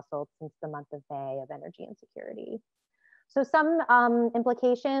white households since the month of May of energy insecurity. So some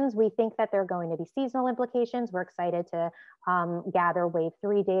implications, we think that they're going to be seasonal implications. We're excited to gather wave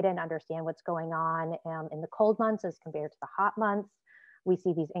 3 data and understand what's going on in the cold months as compared to the hot months. We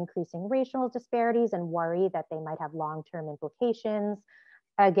see these increasing racial disparities and worry that they might have long-term implications.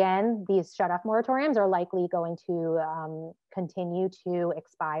 Again, these shut-off moratoriums are likely going to continue to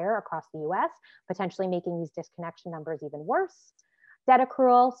expire across the US, potentially making these disconnection numbers even worse. Debt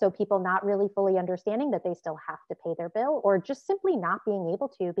accrual, so people not really fully understanding that they still have to pay their bill, or just simply not being able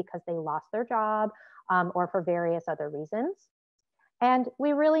to because they lost their job or for various other reasons. And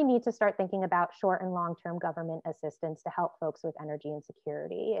we really need to start thinking about short and long-term government assistance to help folks with energy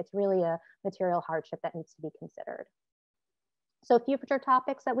insecurity. It's really a material hardship that needs to be considered. So future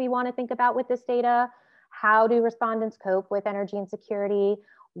topics that we want to think about with this data: how do respondents cope with energy insecurity?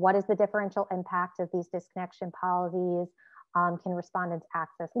 What is the differential impact of these disconnection policies? Can respondents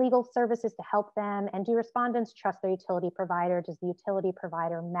access legal services to help them? And do respondents trust their utility provider? Does the utility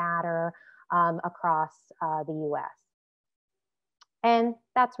provider matter across the US? And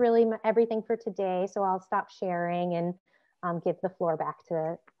that's really everything for today. So I'll stop sharing and give the floor back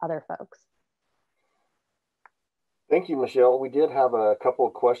to other folks. Thank you, Michelle. We did have a couple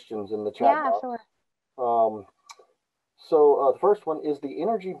of questions in the chat box. Sure. So the first one is the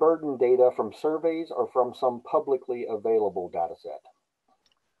energy burden data from surveys or from some publicly available data set?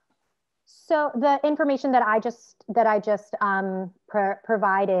 So the information that I just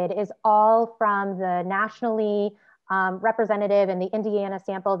provided is all from the nationally representative and the Indiana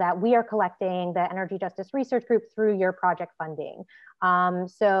sample that we are collecting, the Energy Justice Research Group, through your project funding.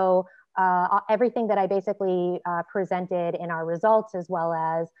 Everything that I basically presented in our results, as well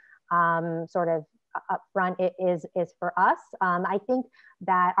as sort of upfront, it is for us. I think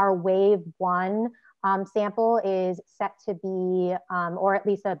that our wave 1 sample is set to be, or at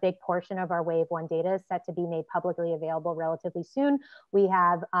least a big portion of our wave 1 data is set to be made publicly available relatively soon. We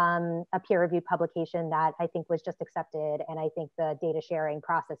have a peer-reviewed publication that I think was just accepted, and I think the data sharing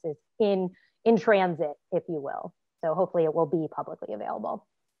process is in transit, if you will. So hopefully it will be publicly available.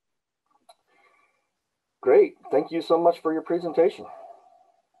 Great, thank you so much for your presentation.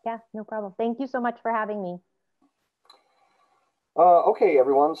 Yeah, no problem. Thank you so much for having me. Okay,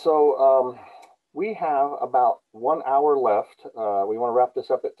 everyone, so we have about 1 hour left. We want to wrap this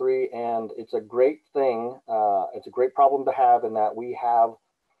up at 3, and it's a great thing. It's a great problem to have in that we have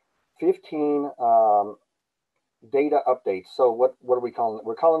 15 data updates. So what are we calling it?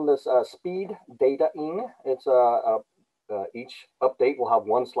 We're calling this speed data-ing. It's each update will have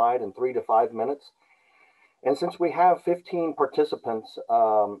 1 slide in 3 to 5 minutes. And since we have 15 participants,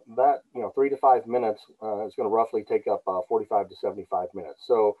 that 3 to 5 minutes is going to roughly take up 45 to 75 minutes.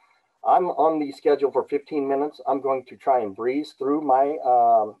 So I'm on the schedule for 15 minutes. I'm going to try and breeze through my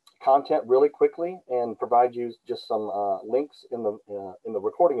content really quickly and provide you just some links in the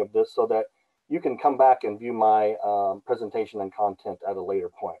recording of this so that you can come back and view my presentation and content at a later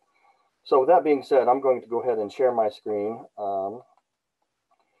point. So with that being said, I'm going to go ahead and share my screen.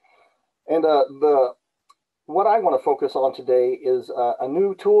 What I want to focus on today is a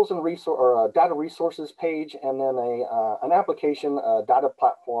new tools and data resources page, and then an application data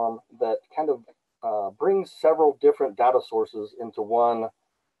platform that kind of brings several different data sources into one,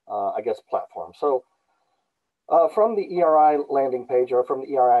 I guess, platform. So from the ERI landing page, or from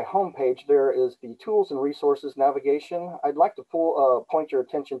the ERI homepage, there is the tools and resources navigation. I'd like to point your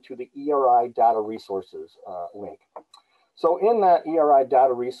attention to the ERI data resources link. So in that ERI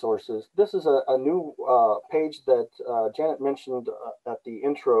data resources, this is a new page that Janet mentioned at the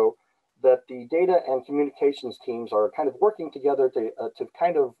intro, that the data and communications teams are kind of working together to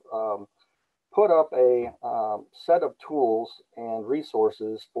kind of put up a set of tools and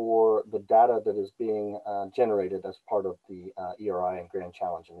resources for the data that is being generated as part of the ERI and Grand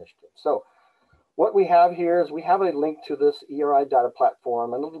Challenge initiative. So what we have here is we have a link to this ERI data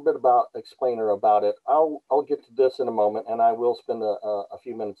platform and a little bit about explainer about it. I'll get to this in a moment, and I will spend a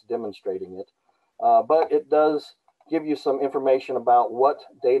few minutes demonstrating it. But it does give you some information about what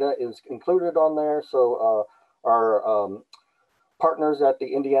data is included on there. So our partners at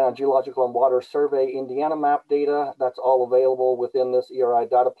the Indiana Geological and Water Survey Indiana map data, that's all available within this ERI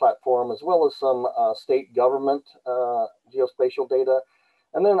data platform, as well as some state government geospatial data.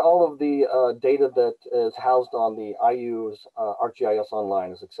 And then all of the data that is housed on the IU's ArcGIS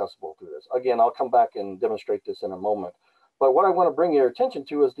Online is accessible through this. Again, I'll come back and demonstrate this in a moment. But what I want to bring your attention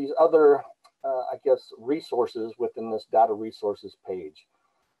to is these other, I guess, resources within this data resources page.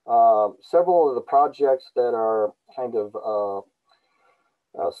 Several of the projects that are kind of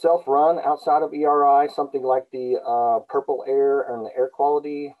self-run outside of ERI, something like the Purple Air and the air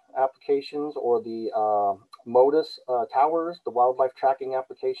quality applications, or the MODIS towers, the wildlife tracking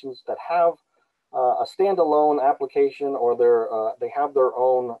applications that have a standalone application, or they have their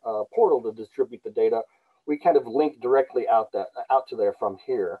own portal to distribute the data. We kind of link directly out to there from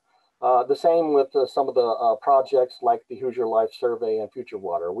here. The same with some of the projects like the Hoosier Life Survey and Future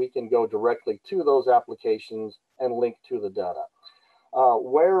Water. We can go directly to those applications and link to the data.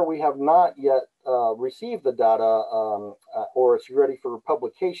 Where we have not yet received the data or it's ready for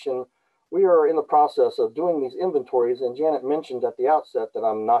publication, we are in the process of doing these inventories, and Janet mentioned at the outset that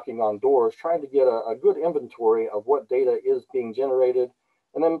I'm knocking on doors, trying to get a good inventory of what data is being generated,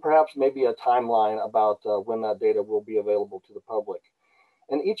 and then perhaps maybe a timeline about when that data will be available to the public.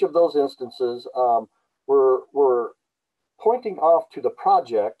 In each of those instances, we're pointing off to the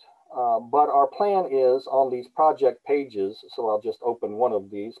project, but our plan is on these project pages, so I'll just open one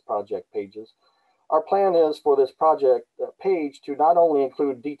of these project pages. our plan is for this project page to not only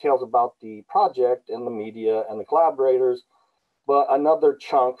include details about the project and the media and the collaborators, but another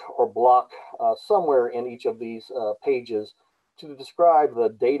chunk or block somewhere in each of these pages to describe the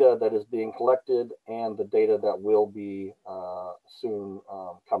data that is being collected and the data that will be soon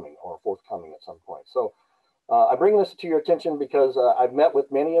coming or forthcoming at some point. So I bring this to your attention because I've met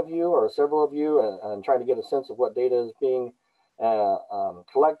with many of you or several of you and trying to get a sense of what data is being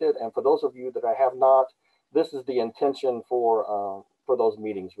collected. And for those of you that I have not, this is the intention for those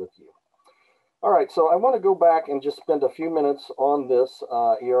meetings with you. All right, so I want to go back and just spend a few minutes on this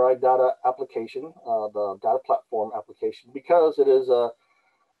ERI data application, the data platform application, because it is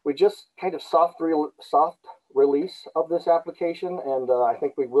we just kind of soft release of this application, and I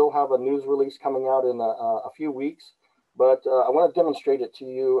think we will have a news release coming out in a few weeks. But I want to demonstrate it to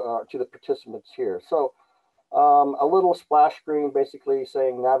you, to the participants here. So a little splash screen basically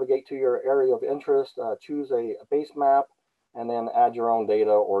saying navigate to your area of interest, choose a base map, and then add your own data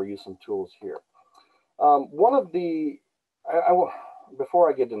or use some tools here. One of the, before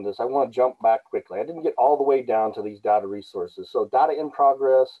I get into this, I want to jump back quickly. I didn't get all the way down to these data resources. So data in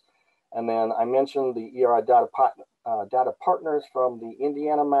progress, and then I mentioned the ERI data partners from the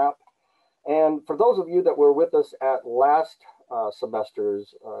Indiana map. And for those of you that were with us at last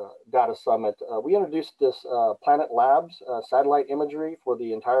semester's data summit, we introduced this Planet Labs satellite imagery for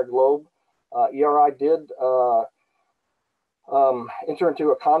the entire globe. ERI did enter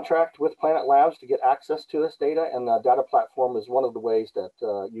into a contract with Planet Labs to get access to this data, and the data platform is one of the ways that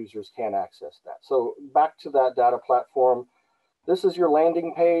users can access that. So back to that data platform, this is your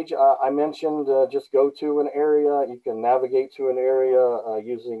landing page. I mentioned just go to an area. You can navigate to an area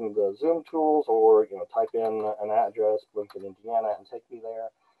using the Zoom tools, or type in an address, Bloomington, Indiana, and take me there.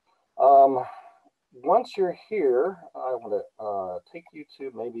 Once you're here, I want to take you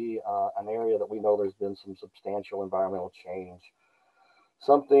to maybe an area that we know there's been some substantial environmental change.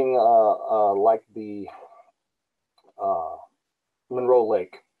 Something like the Monroe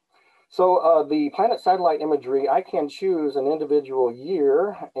Lake. So the planet satellite imagery, I can choose an individual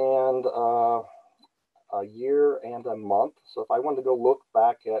year and a month. So if I wanted to go look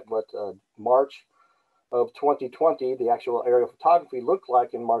back at what March of 2020, the actual aerial photography looked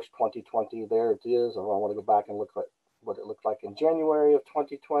like in March 2020, there it is. Or I want to go back and look at what it looked like in January of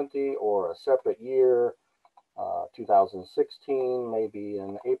 2020, or a separate year, 2016, maybe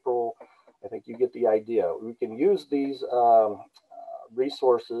in April. I think you get the idea. We can use these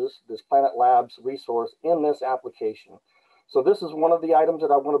resources, this Planet Labs resource, in this application. So this is one of the items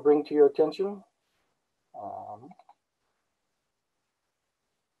that I want to bring to your attention.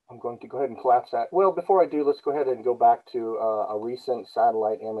 I'm going to go ahead and collapse that. Well, before I do, let's go ahead and go back to a recent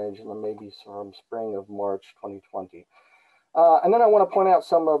satellite image, and maybe from spring of March 2020. And then I want to point out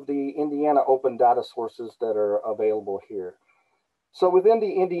some of the Indiana open data sources that are available here. So within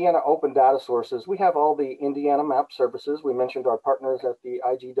the Indiana open data sources, we have all the Indiana map services. We mentioned our partners at the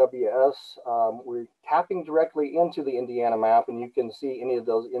IGWS. We're tapping directly into the Indiana map, and you can see any of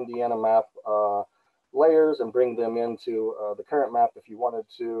those Indiana map layers and bring them into the current map if you wanted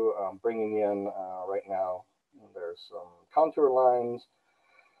to. Bringing in right now, there's some contour lines.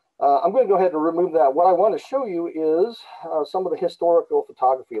 I'm going to go ahead and remove that. What I want to show you is some of the historical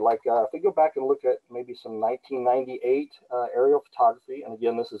photography. Like if we go back and look at maybe some 1998 aerial photography, and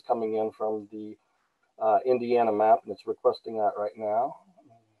again, this is coming in from the Indiana map, and it's requesting that right now.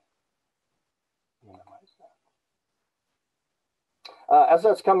 As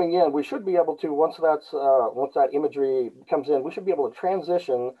that's coming in, we should be able to, once that imagery comes in, we should be able to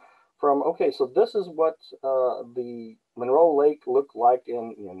transition from, okay, so this is what the Monroe Lake looked like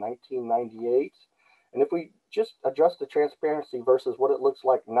in 1998. And if we just adjust the transparency versus what it looks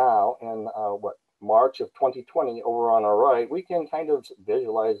like now in March of 2020 over on our right, we can kind of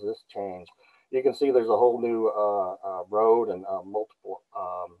visualize this change. You can see there's a whole new road and multiple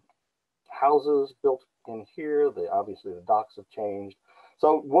houses built in here. Obviously the docks have changed.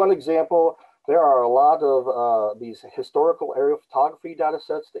 So one example, there are a lot of these historical aerial photography data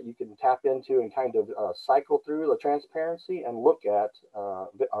sets that you can tap into and kind of cycle through the transparency and look at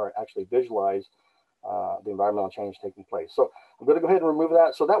or actually visualize the environmental change taking place. So I'm going to go ahead and remove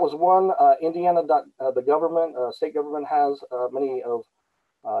that. So that was one. Indiana, the government, state government has many of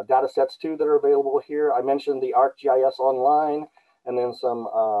data sets too that are available here. I mentioned the ArcGIS Online, and then some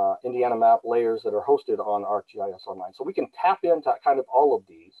Indiana map layers that are hosted on ArcGIS Online. So we can tap into kind of all of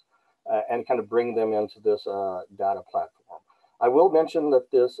these and kind of bring them into this data platform. I will mention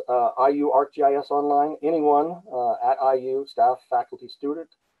that this IU ArcGIS Online, anyone at IU, staff, faculty, student,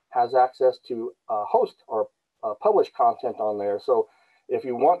 has access to host or publish content on there. So If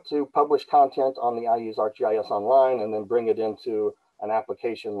you want to publish content on the IU's ArcGIS Online and then bring it into an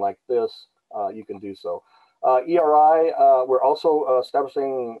application like this, you can do so. ERI, we're also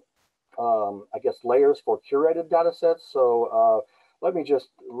establishing, I guess, layers for curated data sets. So let me just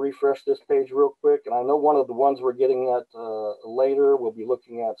refresh this page real quick. And I know one of the ones we're getting at later, we'll be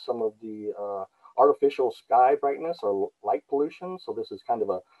looking at some of the artificial sky brightness or light pollution. So this is kind of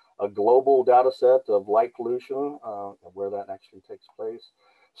a global data set of light pollution, where that actually takes place.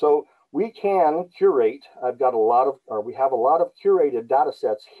 So we can curate, we have a lot of curated data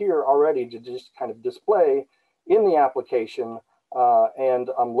sets here already to just kind of display in the application. And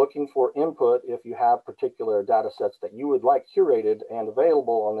I'm looking for input. If you have particular data sets that you would like curated and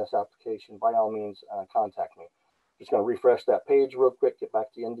available on this application, by all means, contact me. Just going to refresh that page real quick, get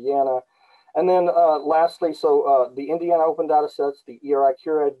back to Indiana. And then lastly, so the Indiana open data sets, the ERI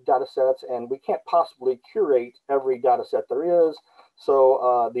curated data sets, and we can't possibly curate every data set there is.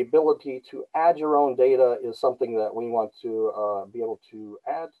 So the ability to add your own data is something that we want to be able to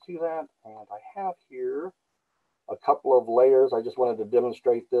add to that. And I have here a couple of layers. I just wanted to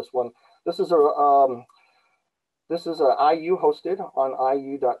demonstrate this one. This is a IU hosted on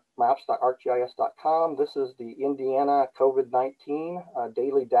iu.maps.arcgis.com. This is the Indiana COVID-19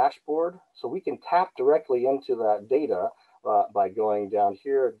 daily dashboard. So we can tap directly into that data by going down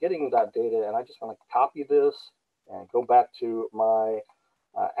here, getting that data, and I just want to copy this and go back to my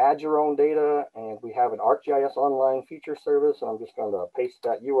add your own data, and we have an ArcGIS Online feature service, and I'm just going to paste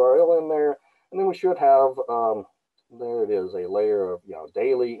that URL in there, and then we should have, there it is, a layer of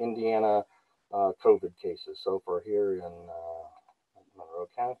daily Indiana COVID cases. So for here in Monroe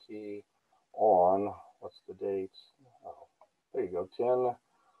County on, what's the date? Oh, there you go,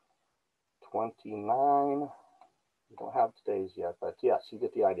 10/29. We don't have today's yet, but yes, you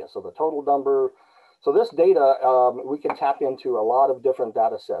get the idea. So the total number. So this data, we can tap into a lot of different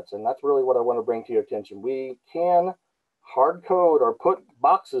data sets, and that's really what I want to bring to your attention. We can hard code or put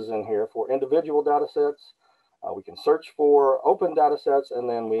boxes in here for individual data sets. We can search for open data sets, and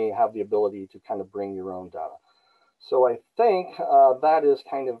then we have the ability to kind of bring your own data. So I think that is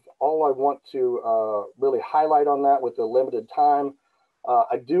kind of all I want to really highlight on that with the limited time.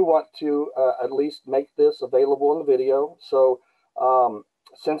 I do want to at least make this available in the video. So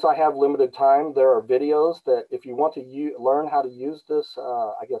since I have limited time, there are videos that if you want to learn how to use this,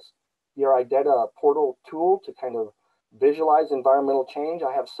 I guess, ERI Data Portal tool to kind of visualize environmental change,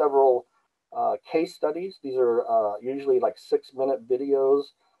 I have several case studies. These are usually like 6-minute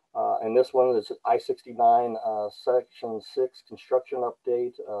videos. And this one is I-69 Section 6 construction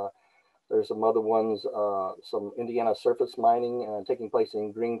update. There's some other ones, some Indiana surface mining taking place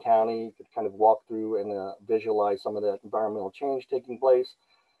in Greene County. You could kind of walk through and visualize some of that environmental change taking place.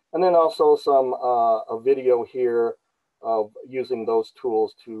 And then also some a video here of using those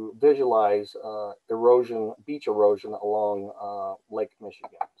tools to visualize erosion, beach erosion along Lake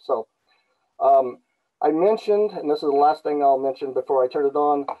Michigan. So I mentioned, and this is the last thing I'll mention before I turn it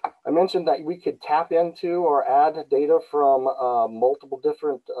on, I mentioned that we could tap into or add data from multiple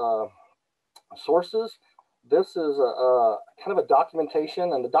different sources. This is kind of a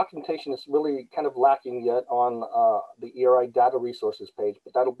documentation, and the documentation is really kind of lacking yet on the ERI data resources page,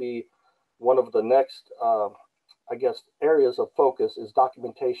 but that'll be one of the next, I guess, areas of focus is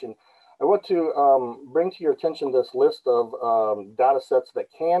documentation. I want to bring to your attention this list of data sets that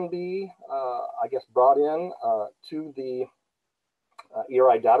can be, I guess, brought in to the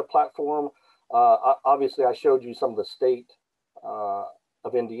ERI data platform. Obviously, I showed you some of the state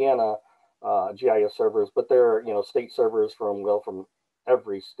of Indiana GIS servers, but they're state servers from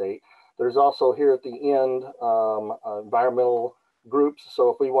every state. There's also here at the end environmental groups. So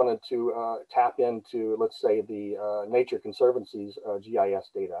if we wanted to tap into, let's say, the Nature Conservancy's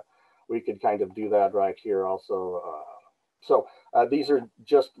GIS data, we could kind of do that right here also. So these are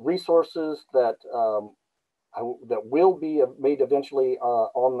just resources that that will be made eventually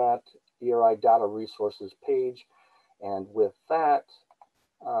on that ERI data resources page. And with that,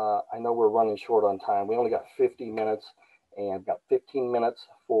 I know we're running short on time. We only got 50 minutes and got 15 minutes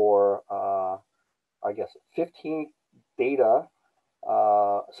for, I guess, 15 data,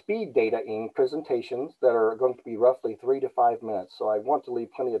 speed dating presentations that are going to be roughly 3 to 5 minutes. So I want to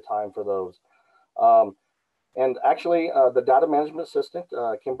leave plenty of time for those. And actually, the data management assistant,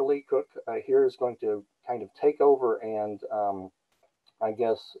 Kimberly Cook, here is going to kind of take over and, I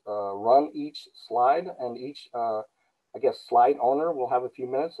guess, run each slide, and each, I guess, slide owner will have a few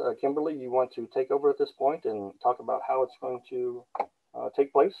minutes. Kimberly, you want to take over at this point and talk about how it's going to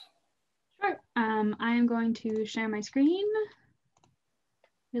take place? Sure. I am going to share my screen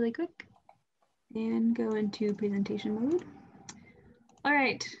really quick and go into presentation mode. All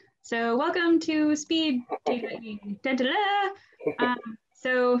right. So welcome to Speed Data.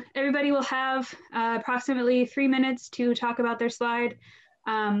 So everybody will have approximately 3 minutes to talk about their slide.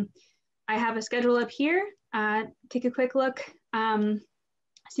 I have a schedule up here. Take a quick look so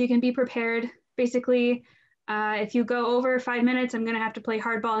you can be prepared. Basically, if you go over 5 minutes, I'm going to have to play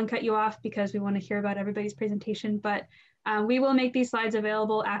hardball and cut you off because we want to hear about everybody's presentation. But we will make these slides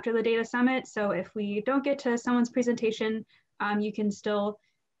available after the data summit. So if we don't get to someone's presentation,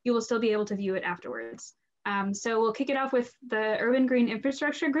 you will still be able to view it afterwards. So we'll kick it off with the Urban Green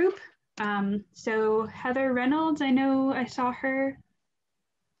Infrastructure Group. So Heather Reynolds, I know I saw her.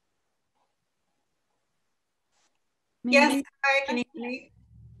 Maybe. Yes, hi, can you hear me?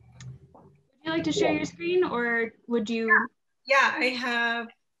 Would you like to share your screen, or would you? Yeah, I have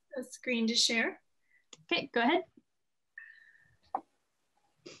a screen to share. Okay, go ahead.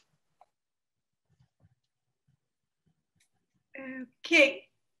 Okay.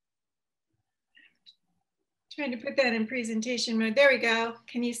 Trying to put that in presentation mode. There we go.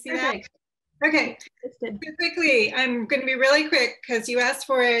 Can you see Perfect. that? Okay. So quickly, I'm going to be really quick because you asked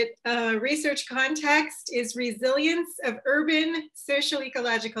for it. Research context is resilience of urban social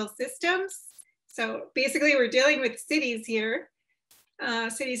ecological systems. So basically, we're dealing with cities here.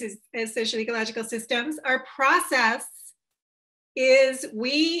 Cities as social ecological systems. Our process is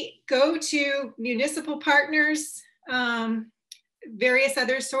we go to municipal partners, various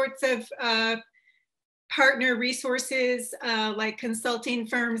other sorts of partner resources like consulting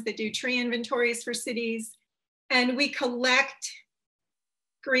firms that do tree inventories for cities. And we collect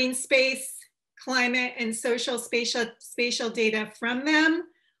green space, climate, and social spatial data from them,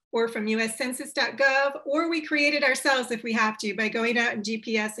 or from uscensus.gov, or we create it ourselves if we have to by going out and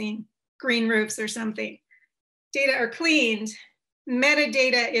GPSing green roofs or something. Data are cleaned,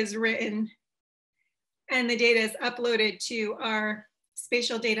 metadata is written, and the data is uploaded to our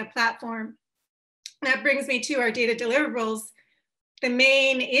spatial data platform. That brings me to our data deliverables. The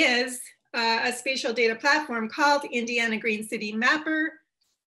main is a spatial data platform called Indiana Green City Mapper.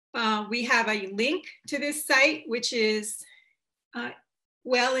 We have a link to this site, which is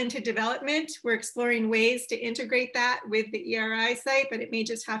well into development. We're exploring ways to integrate that with the ERI site, but it may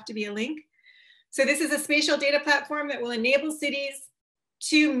just have to be a link. So this is a spatial data platform that will enable cities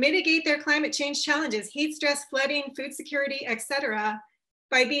to mitigate their climate change challenges, heat stress, flooding, food security, et cetera,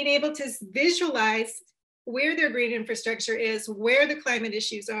 by being able to visualize where their green infrastructure is, where the climate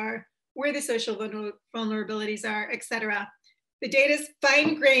issues are, where the social vulnerabilities are, et cetera. The data is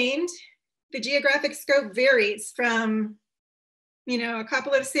fine-grained. The geographic scope varies from, a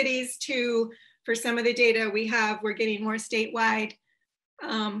couple of cities to, for some of the data we're getting more statewide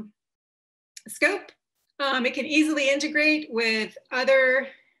scope. It can easily integrate with other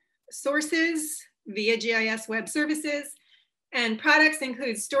sources via GIS web services. And products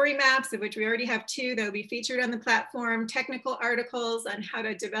include story maps, of which we already have 2 that will be featured on the platform, technical articles on how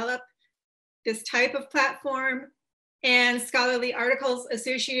to develop this type of platform, and scholarly articles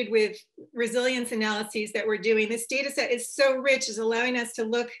associated with resilience analyses that we're doing. This data set is so rich, is allowing us to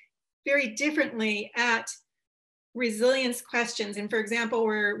look very differently at resilience questions. And for example,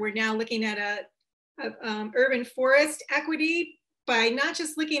 we're now looking at urban forest equity by not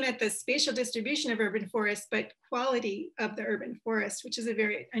just looking at the spatial distribution of urban forests, but quality of the urban forest, which is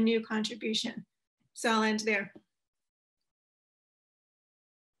a new contribution. So I'll end there.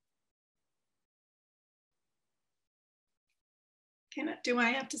 Do I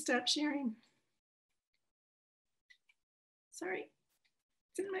have to stop sharing? Sorry,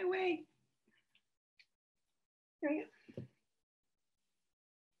 it's in my way. There you go.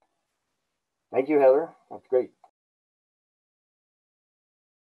 Thank you, Heather. That's great.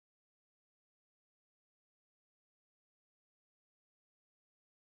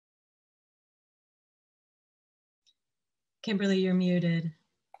 Kimberly, you're muted.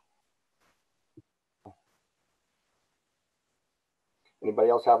 Anybody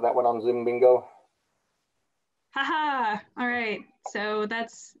else have that one on Zoom bingo? Haha, all right, so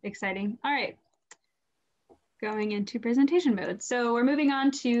that's exciting. All right, going into presentation mode. So we're moving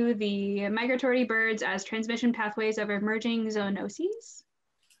on to the migratory birds as transmission pathways of emerging zoonoses.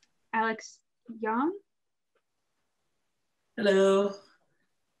 Alex Young. Hello.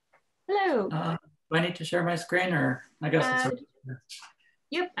 Hello. Do I need to share my screen, or I guess it's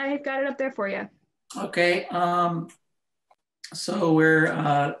Yep, I've got it up there for you. okay. So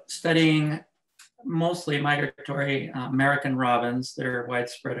we're studying mostly migratory American robins. They're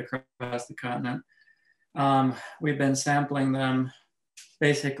widespread across the continent. We've been sampling them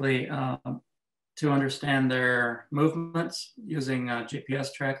basically to understand their movements using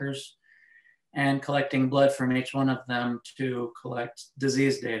GPS trackers. and collecting blood from each one of them to collect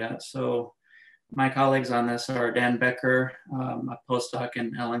disease data. So my colleagues on this are Dan Becker, a postdoc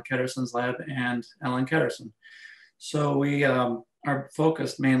in Ellen Ketterson's lab, and Ellen Ketterson. So we are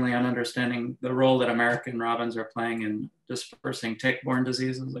focused mainly on understanding the role that American robins are playing in dispersing tick-borne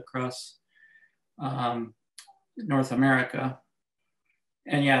diseases across North America.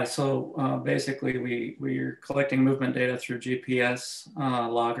 And yeah, so basically we're collecting movement data through GPS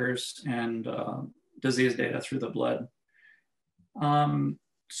loggers and disease data through the blood.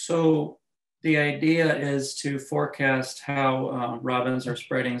 So the idea is to forecast how robins are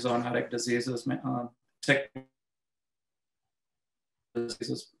spreading zoonotic diseases, tick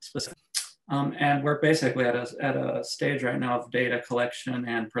diseases specific. And we're basically at a stage right now of data collection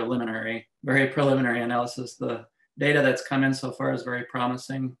and very preliminary analysis. The data that's come in so far is very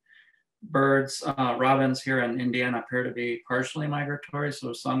promising. Birds, robins here in Indiana appear to be partially migratory,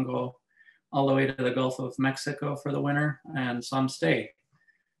 so some go all the way to the Gulf of Mexico for the winter, and some stay.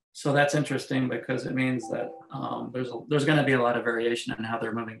 So that's interesting because it means that there's going to be a lot of variation in how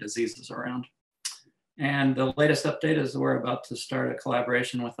they're moving diseases around. And the latest update is we're about to start a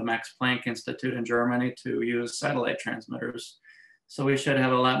collaboration with the Max Planck Institute in Germany to use satellite transmitters. So we should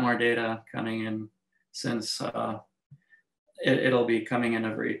have a lot more data coming in, since it'll be coming in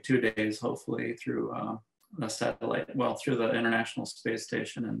every 2 days, hopefully, through the satellite, well, through the International Space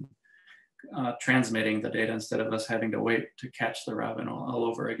Station, and transmitting the data instead of us having to wait to catch the robin all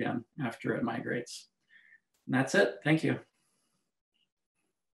over again after it migrates. And that's it. Thank you.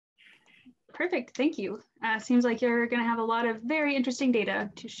 Perfect, thank you. Seems like you're gonna have a lot of very interesting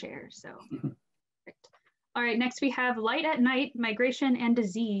data to share, so. Perfect. All right, next we have light at night, migration and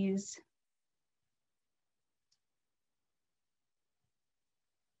disease.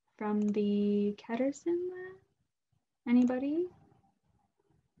 From the Ketterson lab, anybody?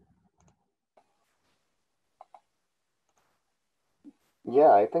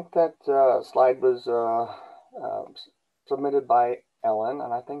 Yeah, I think that slide was submitted by Ellen,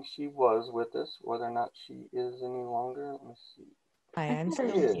 and I think she was with us. Whether or not she is any longer, let me see. I am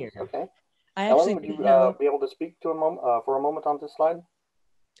still here. Okay. I Ellen, actually would you know, be able to speak to for a moment on this slide?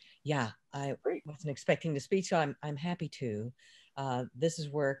 yeah, I Great. wasn't expecting to speak, so I'm happy to. This is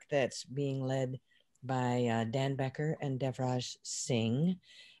work that's being led by Dan Becker and Devraj Singh,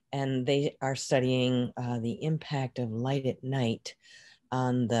 and they are studying the impact of light at night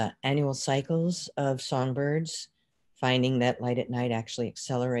on the annual cycles of songbirds, finding that light at night actually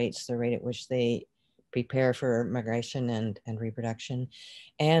accelerates the rate at which they prepare for migration and reproduction,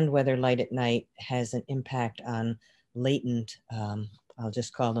 and whether light at night has an impact on latent, I'll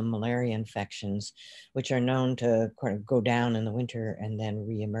just call them malaria infections, which are known to kind of go down in the winter and then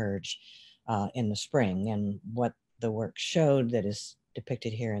reemerge in the spring. And what the work showed, that is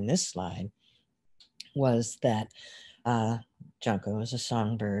depicted here in this slide, was that juncos, a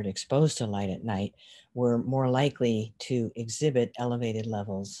songbird exposed to light at night, were more likely to exhibit elevated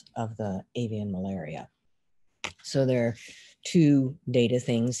levels of the avian malaria. So there are two data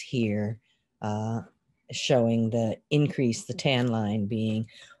things here showing the increase, the tan line being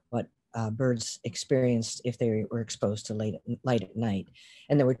what birds experienced if they were exposed to light at night.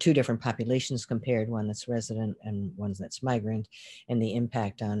 And there were two different populations compared, one that's resident and one that's migrant, and the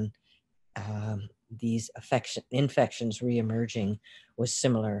impact on these infections reemerging was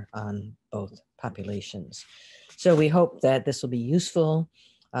similar on both populations. So we hope that this will be useful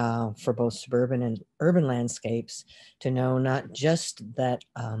for both suburban and urban landscapes to know not just that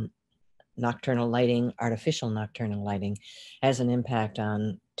nocturnal lighting, artificial nocturnal lighting, has an impact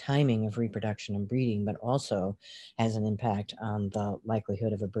on timing of reproduction and breeding, but also has an impact on the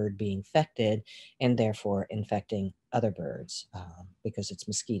likelihood of a bird being infected and therefore infecting other birds because it's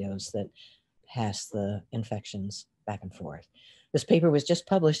mosquitoes that pass the infections back and forth. This paper was just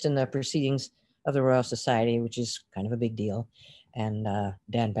published in the Proceedings of the Royal Society, which is kind of a big deal. And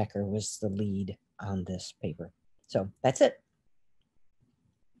Dan Becker was the lead on this paper. So that's it.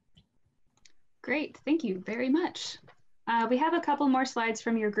 Great, thank you very much. We have a couple more slides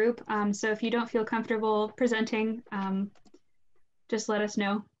from your group. So if you don't feel comfortable presenting, just let us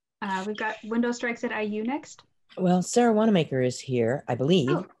know. We've got window strikes at IU next. Well, Sarah Wanamaker is here, I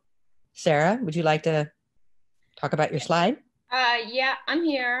believe. Oh. Sarah, would you like to talk about your slide? Yeah, I'm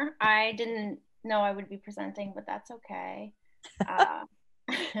here. I didn't know I would be presenting, but that's okay.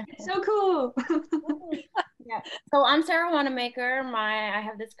 So cool. Yeah. So I'm Sarah Wanamaker. I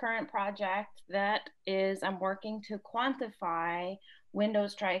have this current project that is I'm working to quantify window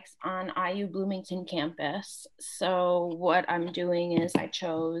strikes on IU Bloomington campus. So what I'm doing is I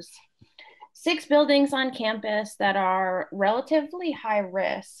chose 6 buildings on campus that are relatively high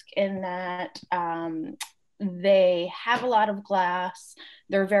risk in that they have a lot of glass,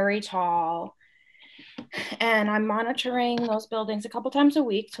 they're very tall, and I'm monitoring those buildings a couple times a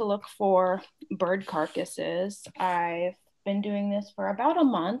week to look for bird carcasses. I've been doing this for about a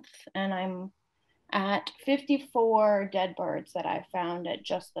month, and I'm at 54 dead birds that I found at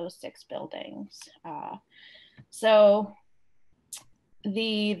just those 6 buildings. So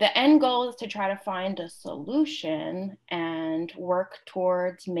the end goal is to try to find a solution and work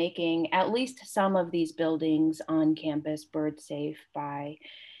towards making at least some of these buildings on campus bird safe by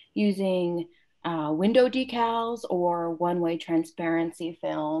using window decals or one-way transparency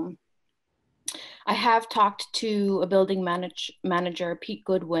film. I have talked to a building manager, Pete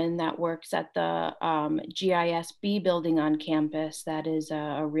Goodwin, that works at the GISB building on campus that is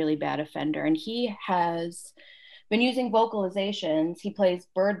a really bad offender. And he has been using vocalizations. He plays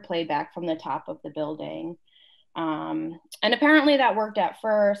bird playback from the top of the building. And apparently that worked at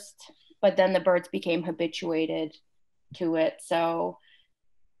first, but then the birds became habituated to it. So,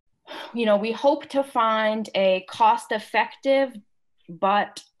 you know, we hope to find a cost-effective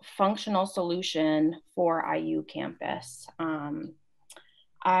but functional solution for IU campus.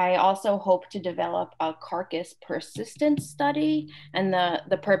 I also hope to develop a carcass persistence study, and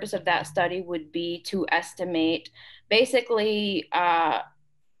the purpose of that study would be to estimate basically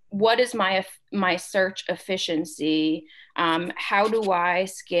what is my search efficiency, how do I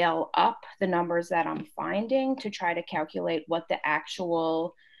scale up the numbers that I'm finding to try to calculate what the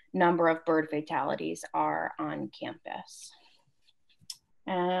actual number of bird fatalities are on campus.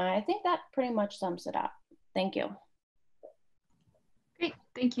 I think that pretty much sums it up. Thank you. Great,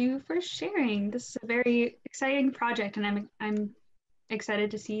 thank you for sharing. This is a very exciting project, and I'm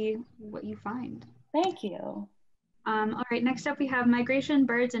excited to see what you find. Thank you. All right, next up we have migration,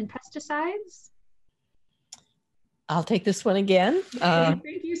 birds, and pesticides. I'll take this one again. Thank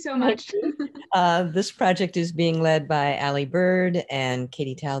you so much. This project is being led by Allie Bird and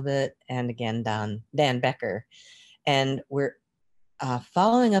Katie Talbot, and again, Dan Becker. And we're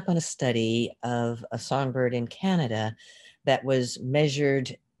following up on a study of a songbird in Canada that was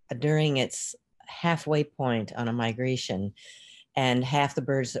measured during its halfway point on a migration. And half the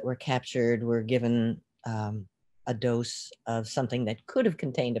birds that were captured were given a dose of something that could have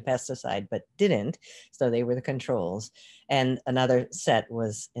contained a pesticide, but didn't. So they were the controls. And another set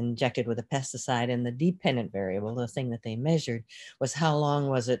was injected with a pesticide, and the dependent variable, the thing that they measured, was how long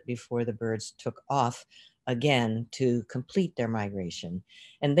was it before the birds took off again to complete their migration.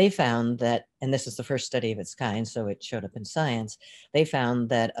 And they found that, and this is the first study of its kind, so it showed up in Science, they found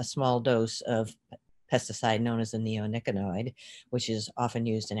that a small dose of pesticide known as a neonicotinoid, which is often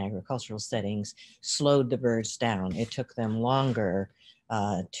used in agricultural settings, slowed the birds down. It took them longer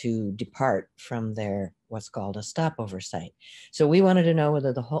to depart from their what's called a stopover site. So we wanted to know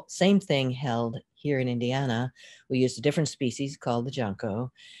whether the whole same thing held here in Indiana. We used a different species called the junco,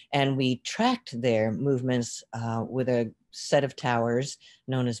 and we tracked their movements with a set of towers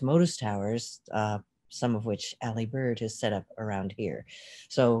known as Modus towers, some of which Allie Bird has set up around here.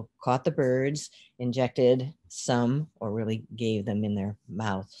 So caught the birds, injected some, or really gave them in their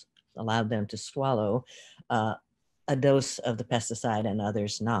mouths, allowed them to swallow a dose of the pesticide and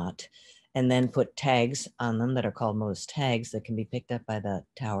others not, and then put tags on them that are called Modus tags that can be picked up by the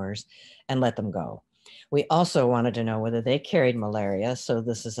towers and let them go. We also wanted to know whether they carried malaria. So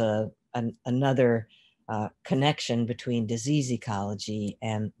this is another connection between disease ecology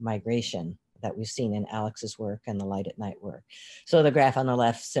and migration that we've seen in Alex's work and the Light at Night work. So the graph on the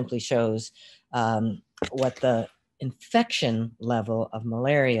left simply shows what the infection level of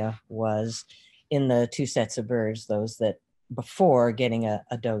malaria was in the 2 sets of birds, those that before getting a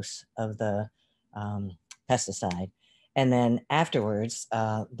dose of the pesticide. And then afterwards,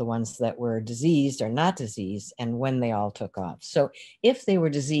 the ones that were diseased or not diseased, and when they all took off. So if they were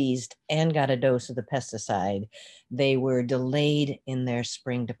diseased and got a dose of the pesticide, they were delayed in their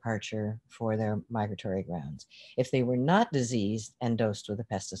spring departure for their migratory grounds. If they were not diseased and dosed with a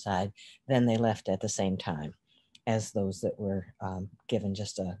pesticide, then they left at the same time as those that were given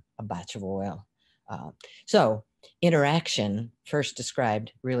just a batch of oil. So interaction, first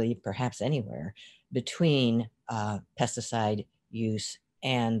described really perhaps anywhere, between pesticide use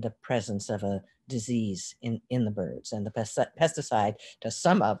and the presence of a disease in the birds. And the pesticide, to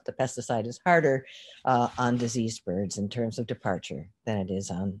sum up, the pesticide is harder on diseased birds in terms of departure than it is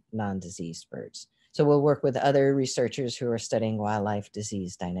on non-diseased birds. So we'll work with other researchers who are studying wildlife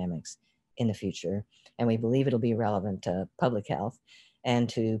disease dynamics in the future. And we believe it'll be relevant to public health and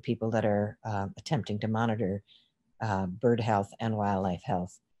to people that are attempting to monitor bird health and wildlife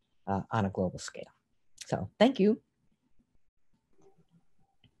health on a global scale. So thank you.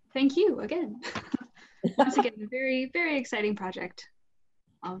 Thank you again. Once again, a very, very exciting project.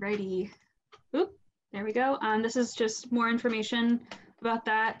 Alrighty. Oop, there we go. This is just more information about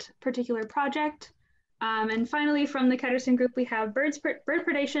that particular project. And finally, from the Ketterson Group, we have bird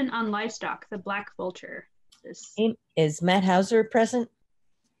predation on livestock, the black vulture. Is Matt Hauser present?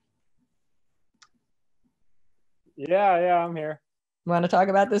 Yeah, I'm here. Want to talk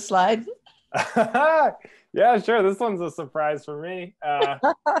about this slide? Yeah, sure. This one's a surprise for me.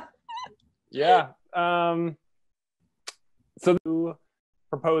 Yeah. So the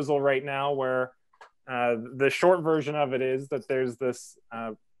proposal right now where the short version of it is that there's this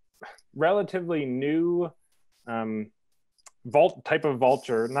relatively new type of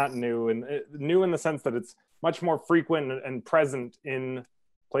vulture, not new, and new in the sense that it's much more frequent and present in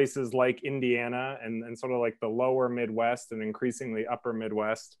places like Indiana and sort of like the lower Midwest and increasingly upper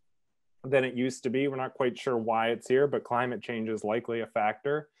Midwest than it used to be. We're not quite sure why it's here, but climate change is likely a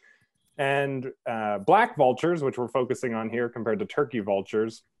factor. And black vultures, which we're focusing on here compared to turkey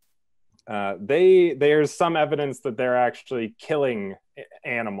vultures, there's some evidence that they're actually killing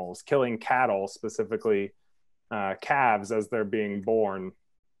animals, killing cattle, specifically calves as they're being born,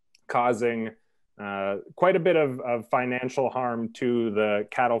 causing quite a bit of financial harm to the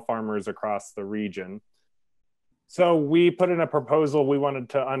cattle farmers across the region. So we put in a proposal. We wanted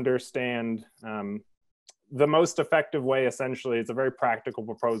to understand the most effective way, essentially. It's a very practical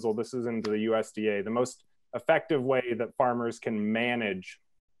proposal. This is into the USDA. The most effective way that farmers can manage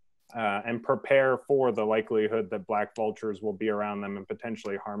and prepare for the likelihood that black vultures will be around them and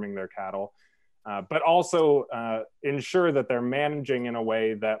potentially harming their cattle, but also ensure that they're managing in a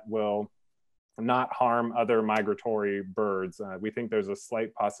way that will not harm other migratory birds. We think there's a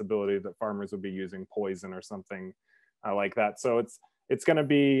slight possibility that farmers would be using poison or something like that. So it's going to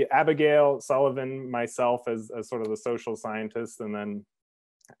be Abigail Sullivan, myself as sort of the social scientist, and then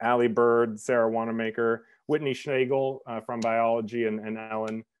Allie Bird, Sarah Wanamaker, Whitney Schlegel from biology, and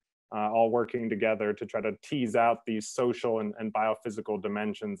Ellen, all working together to try to tease out these social and biophysical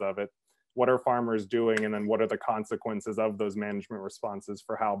dimensions of it. What are farmers doing, and then what are the consequences of those management responses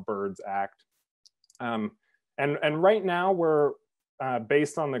for how birds act? And right now we're,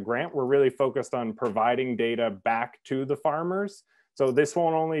 based on the grant, we're really focused on providing data back to the farmers. So this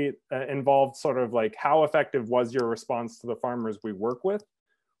won't only involve sort of like how effective was your response to the farmers we work with.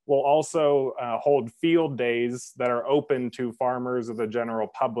 We'll also hold field days that are open to farmers of the general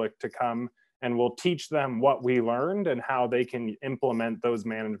public to come, and we'll teach them what we learned and how they can implement those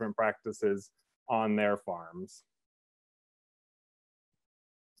management practices on their farms.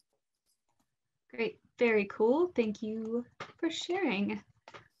 Great, very cool. Thank you for sharing.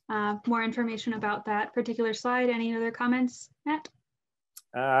 More information about that particular slide. Any other comments, Matt?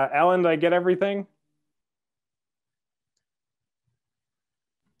 Ellen, did I get everything?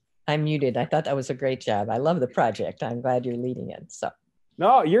 I'm muted. I thought that was a great job. I love the project. I'm glad you're leading it. So.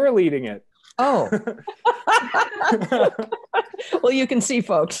 No, you're leading it. Oh. Well, you can see,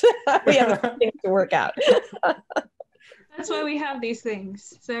 folks. We have a thing to work out. That's why we have these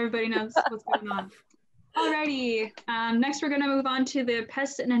things, so everybody knows what's going on. Alrighty, next we're going to move on to the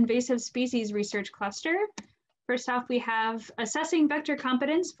Pest and Invasive Species Research Cluster. First off, we have Assessing Vector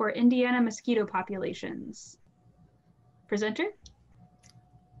Competence for Indiana Mosquito Populations. Presenter?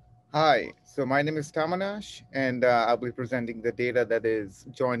 Hi, so my name is Tamanash, and I'll be presenting the data that is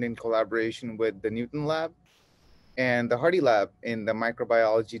joined in collaboration with the Newton Lab and the Hardy Lab in the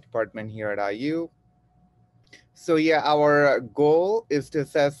microbiology department here at IU. So yeah, our goal is to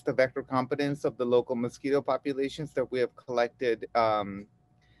assess the vector competence of the local mosquito populations that we have collected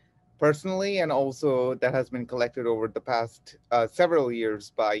personally, and also that has been collected over the past several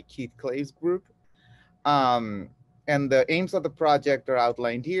years by Keith Clay's group. And the aims of the project are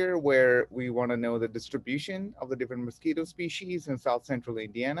outlined here, where we want to know the distribution of the different mosquito species in South Central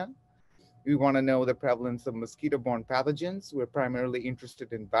Indiana. We want to know the prevalence of mosquito-borne pathogens. We're primarily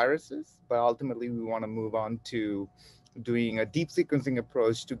interested in viruses, but ultimately we want to move on to doing a deep sequencing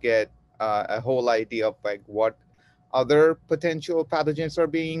approach to get a whole idea of like what other potential pathogens are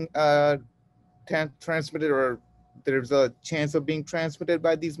being transmitted, or there's a chance of being transmitted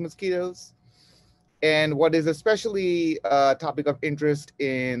by these mosquitoes. And what is especially a topic of interest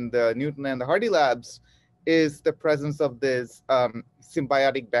in the Newton and the Hardy labs is the presence of this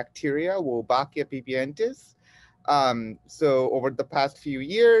symbiotic bacteria, Wolbachia pipientis. So over the past few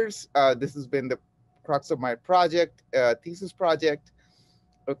years, this has been the crux of my project, thesis project.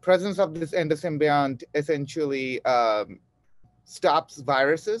 The presence of this endosymbiont essentially stops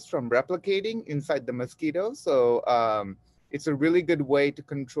viruses from replicating inside the mosquito. So It's a really good way to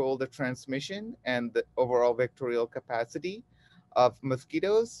control the transmission and the overall vectorial capacity of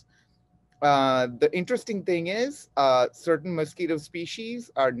mosquitoes. The interesting thing is certain mosquito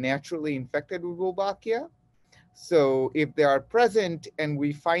species are naturally infected with Wolbachia. So if they are present and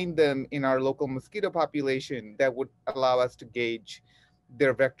we find them in our local mosquito population, that would allow us to gauge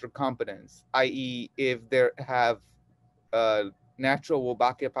their vector competence, i.e. if they have natural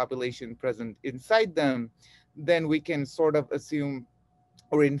Wolbachia population present inside them, then we can sort of assume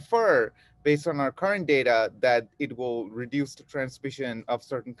or infer based on our current data that it will reduce the transmission of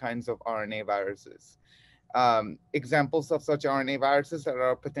certain kinds of RNA viruses. Examples of such RNA viruses that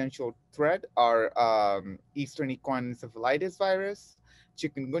are a potential threat are Eastern equine encephalitis virus,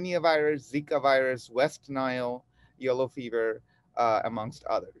 chikungunya virus, Zika virus, West Nile, yellow fever, amongst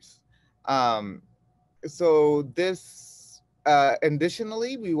others. So this,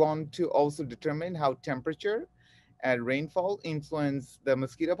 additionally, we want to also determine how temperature and rainfall influence the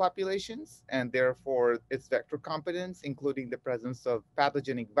mosquito populations and therefore its vector competence, including the presence of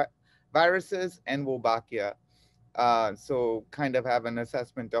pathogenic viruses and Wolbachia. So kind of have an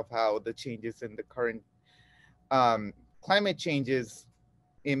assessment of how the changes in the current climate changes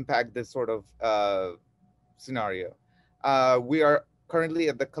impact this sort of scenario. We are currently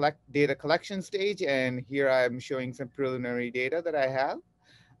at the data collection stage, and here I'm showing some preliminary data that I have.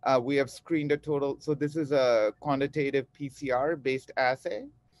 We have screened a total, so this is a quantitative PCR-based assay.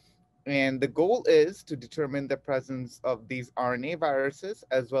 And the goal is to determine the presence of these RNA viruses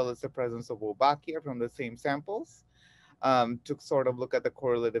as well as the presence of Wolbachia from the same samples to sort of look at the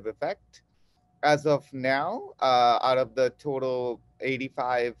correlative effect. As of now, out of the total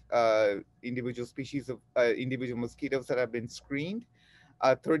 85 individual species of individual mosquitoes that have been screened,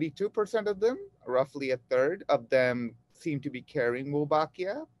 32% of them, roughly a third of them, seem to be carrying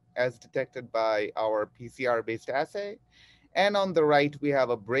Wolbachia as detected by our PCR-based assay. And on the right, we have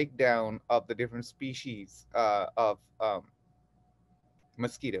a breakdown of the different species of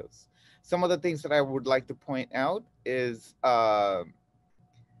mosquitoes. Some of the things that I would like to point out is that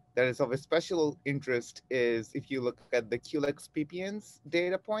is of a special interest is if you look at the Culex pipiens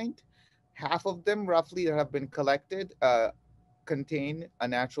data point, half of them roughly that have been collected contain a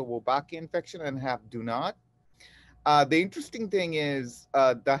natural Wolbachia infection and half do not. The interesting thing is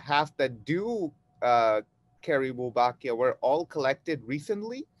the half that do carry Wolbachia were all collected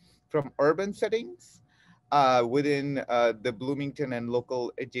recently from urban settings within the Bloomington and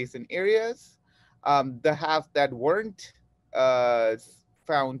local adjacent areas. The half that weren't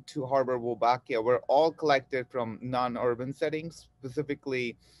found to harbor Wolbachia were all collected from non-urban settings,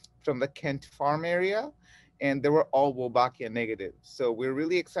 specifically from the Kent farm area, and they were all Wolbachia negative. So we're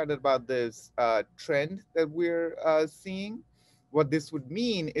really excited about this trend that we're seeing. What this would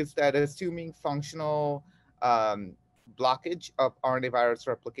mean is that assuming functional blockage of RNA virus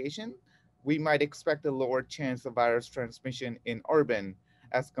replication, we might expect a lower chance of virus transmission in urban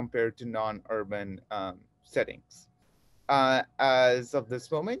as compared to non-urban settings. As of this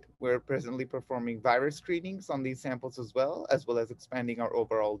moment, we're presently performing virus screenings on these samples as well as expanding our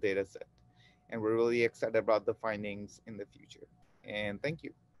overall data set. And we're really excited about the findings in the future. And thank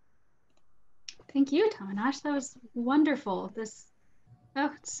you. Thank you, Tamanash. That was wonderful.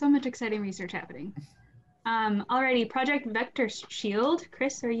 So much exciting research happening. Alrighty, Project Vector Shield.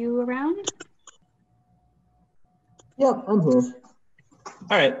 Chris, are you around? Yep, I'm here.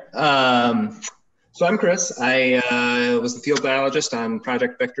 All right. So I'm Chris. I was the field biologist on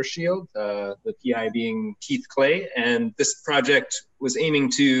Project Vector Shield, the PI being Keith Clay, and this project was aiming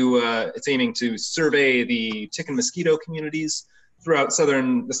to survey the tick and mosquito communities throughout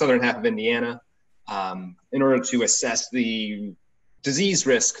the southern half of Indiana in order to assess the disease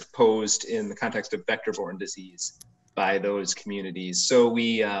risk posed in the context of vector-borne disease by those communities. So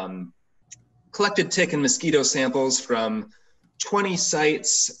we collected tick and mosquito samples from 20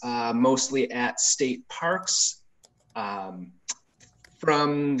 sites, mostly at state parks,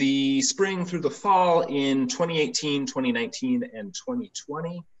 from the spring through the fall in 2018, 2019, and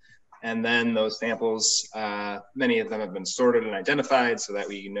 2020. And then those samples, many of them have been sorted and identified so that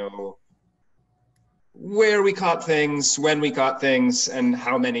we know where we caught things, when we caught things, and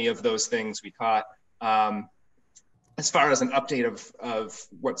how many of those things we caught. As far as an update of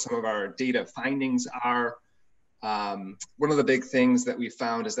what some of our data findings are, one of the big things that we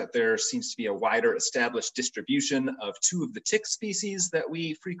found is that there seems to be a wider established distribution of two of the tick species that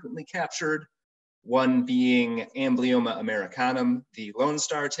we frequently captured, one being Amblyomma americanum, the Lone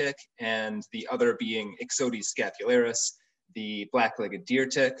Star tick, and the other being Ixodes scapularis, the black-legged deer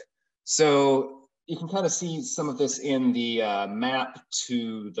tick. So you can kind of see some of this in the map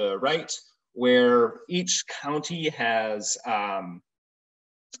to the right, where each county has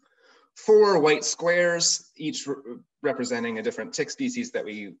 4 white squares, each representing a different tick species that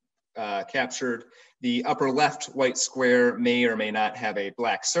we captured. The upper left white square may or may not have a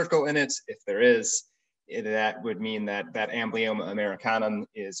black circle in it. If there is, that would mean that Amblyomma americanum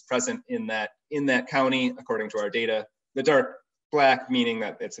is present in that county, according to our data. The dark black meaning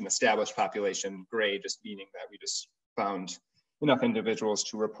that it's an established population, gray just meaning that we just found enough individuals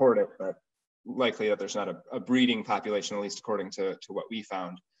to report it, but likely that there's not a breeding population, at least according to what we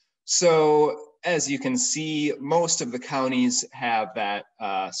found. So as you can see, most of the counties have that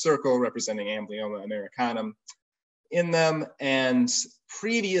circle representing Amblyomma americanum in them, and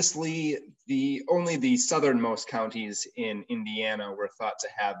previously only the southernmost counties in Indiana were thought to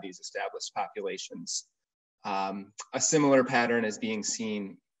have these established populations. A similar pattern is being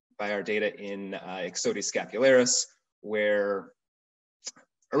seen by our data in Ixodes scapularis, where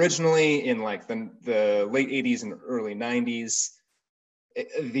originally in like the late 80s and early 90s,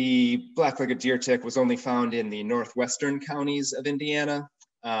 the black-legged deer tick was only found in the northwestern counties of Indiana.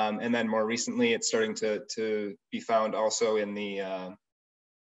 And then more recently, it's starting to be found also in the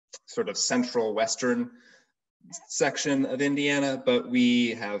sort of central western section of Indiana, but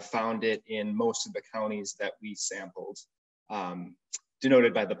we have found it in most of the counties that we sampled,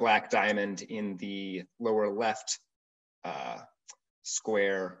 denoted by the black diamond in the lower left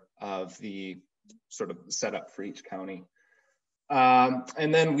square of the sort of setup for each county.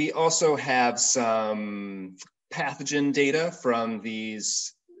 And then we also have some pathogen data from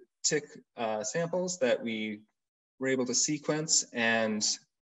these tick samples that we were able to sequence, and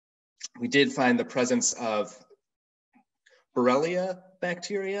we did find the presence of Borrelia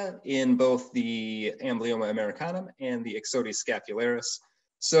bacteria in both the Amblyomma americanum and the Ixodes scapularis.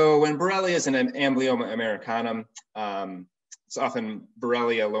 So when Borrelia is in an Amblyomma americanum, it's often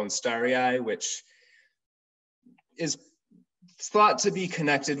Borrelia lone-starii, which is thought to be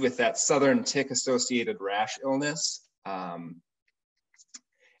connected with that southern tick-associated rash illness.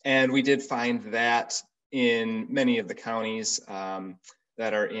 And we did find that in many of the counties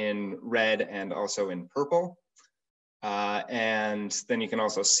that are in red and also in purple. And then you can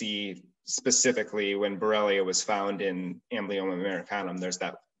also see specifically when Borrelia was found in Amblyomma americanum, there's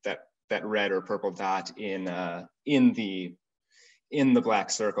that red or purple dot in the black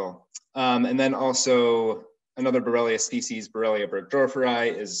circle. And then also another Borrelia species, Borrelia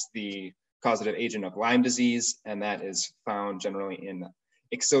burgdorferi, is the causative agent of Lyme disease, and that is found generally in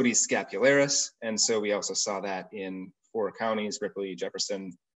Ixodes scapularis. And so we also saw that in 4 counties, Ripley,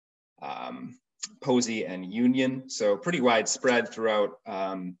 Jefferson, Posey, and Union. So pretty widespread throughout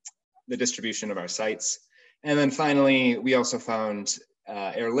the distribution of our sites. And then finally, we also found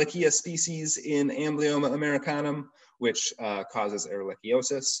Ehrlichia species in Amblyomma americanum, which causes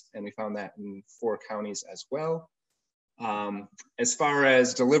ehrlichiosis, and we found that in 4 counties as well. As far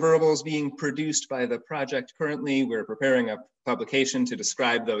as deliverables being produced by the project currently, we're preparing a publication to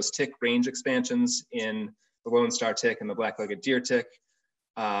describe those tick range expansions in the Lone Star tick and the black-legged deer tick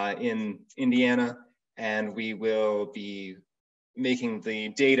in Indiana, and we will be making the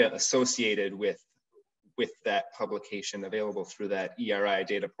data associated with that publication available through that ERI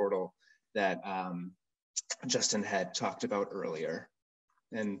data portal that Justin had talked about earlier.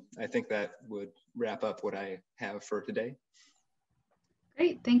 And I think that would wrap up what I have for today.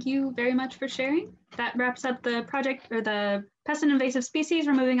 Great, thank you very much for sharing. That wraps up the project, or the pest and invasive species.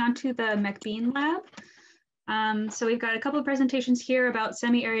 We're moving on to the McBean lab. So we've got a couple of presentations here about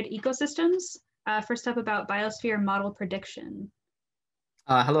semi-arid ecosystems. First up, about biosphere model prediction.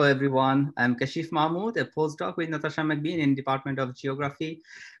 Hello, everyone. I'm Kashif Mahmood, a postdoc with Natasha McBean in Department of Geography.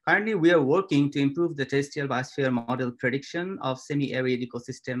 Currently, we are working to improve the terrestrial biosphere model prediction of semi-arid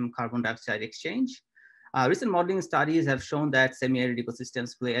ecosystem carbon dioxide exchange. Recent modeling studies have shown that semi-arid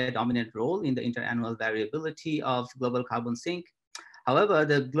ecosystems play a dominant role in the interannual variability of global carbon sink. However,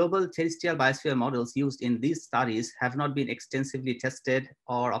 the global terrestrial biosphere models used in these studies have not been extensively tested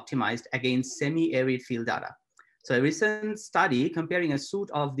or optimized against semi-arid field data. So a recent study comparing a suite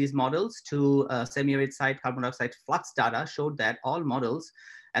of these models to semi-arid site carbon dioxide flux data showed that all models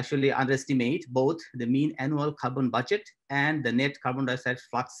actually underestimate both the mean annual carbon budget and the net carbon dioxide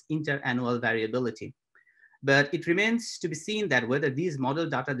flux interannual variability. But it remains to be seen that whether these model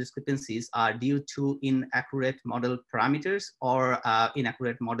data discrepancies are due to inaccurate model parameters or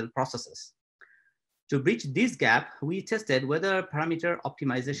inaccurate model processes. To bridge this gap, we tested whether parameter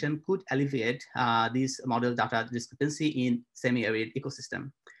optimization could alleviate this model data discrepancy in semi-arid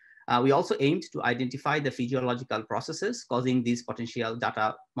ecosystem. We also aimed to identify the physiological processes causing these potential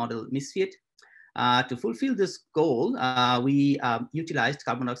data model misfit. To fulfill this goal, we utilized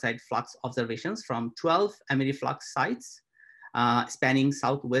carbon dioxide flux observations from 12 emeriflux sites spanning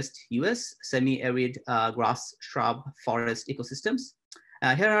Southwest US, semi-arid grass, shrub, forest ecosystems.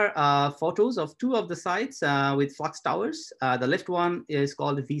 Here are photos of two of the sites with flux towers. The left one is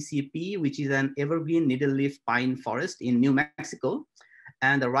called VCP, which is an evergreen needle-leaf pine forest in New Mexico.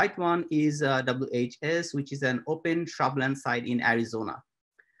 And the right one is WHS, which is an open shrubland site in Arizona.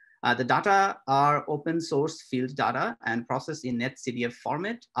 The data are open source field data and processed in NetCDF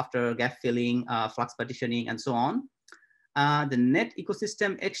format after gap filling, flux partitioning, and so on. The net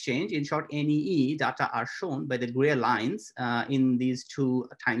ecosystem exchange, in short NEE, data are shown by the gray lines in these two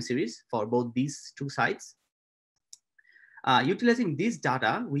time series for both these two sites. Utilizing this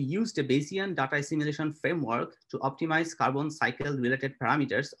data, we used a Bayesian data assimilation framework to optimize carbon cycle related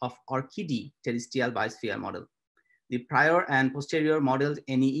parameters of ORCIDE terrestrial biosphere model. The prior and posterior modeled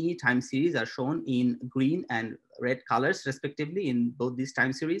NEE time series are shown in green and red colors respectively in both these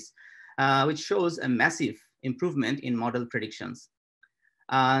time series, which shows a massive improvement in model predictions.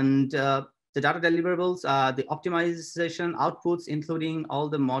 And the data deliverables, the optimization outputs, including all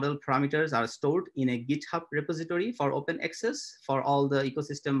the model parameters, are stored in a GitHub repository for open access for all the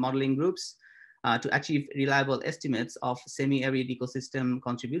ecosystem modeling groups to achieve reliable estimates of semi-arid ecosystem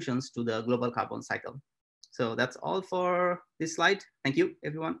contributions to the global carbon cycle. So that's all for this slide. Thank you,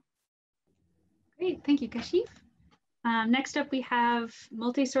 everyone. Great, thank you, Kashif. Next up, we have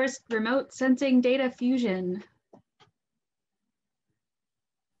multi-source remote sensing data fusion.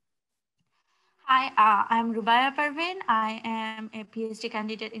 Hi, I'm Rubaya Parveen. I am a PhD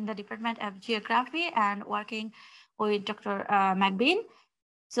candidate in the Department of Geography and working with Dr. McBean.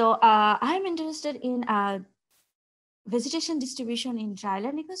 So I'm interested in vegetation distribution in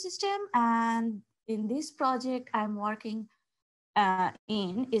dryland ecosystem, and in this project I'm working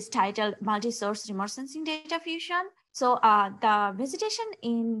in is titled Multi-Source Remote Sensing Data Fusion. So the vegetation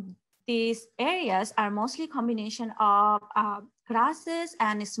in these areas are mostly combination of grasses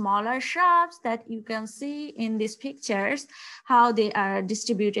and smaller shrubs that you can see in these pictures, how they are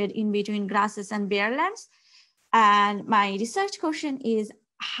distributed in between grasses and bare lands. And my research question is,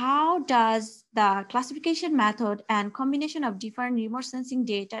 how does the classification method and combination of different remote sensing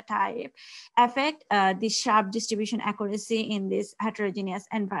data type affect the shrub distribution accuracy in this heterogeneous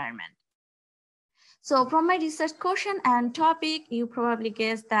environment? So from my research question and topic, you probably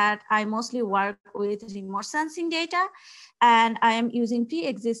guessed that I mostly work with remote sensing data, and I am using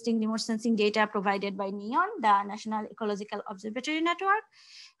pre-existing remote sensing data provided by NEON, the National Ecological Observatory Network.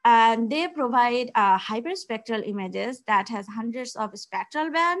 And they provide hyperspectral images that has hundreds of spectral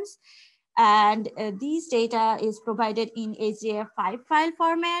bands. And these data is provided in HDF5 file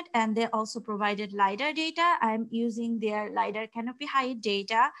format, and they also provided LiDAR data. I'm using their LiDAR canopy height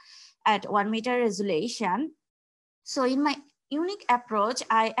data at 1 meter resolution. So in my unique approach,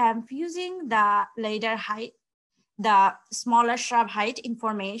 I am fusing the LiDAR height, the smaller shrub height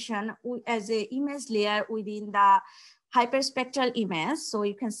information as an image layer within the hyperspectral image. So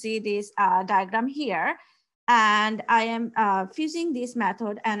you can see this diagram here. And I am fusing this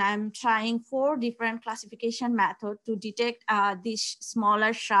method, and I'm trying 4 different classification methods to detect this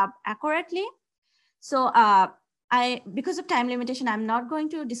smaller shrub accurately. So because of time limitation, I'm not going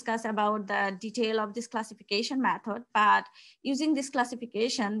to discuss about the detail of this classification method, but using this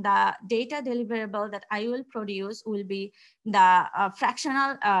classification, the data deliverable that I will produce will be the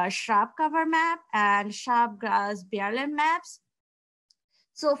fractional shrub cover map and shrub grass bareland maps.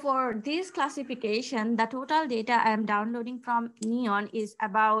 So for this classification, the total data I'm downloading from NEON is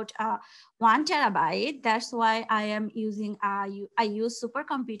about 1 terabyte. That's why I am using, I use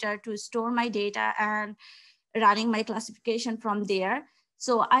supercomputer to store my data and running my classification from there.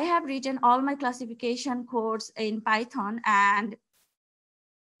 So I have written all my classification codes in Python, and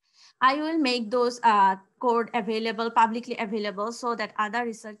I will make those code available, publicly available, so that other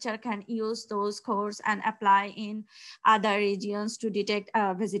researcher can use those codes and apply in other regions to detect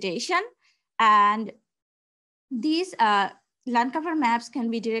vegetation. And these land cover maps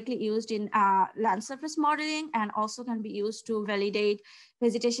can be directly used in land surface modeling, and also can be used to validate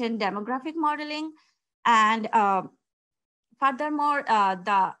vegetation demographic modeling. And furthermore,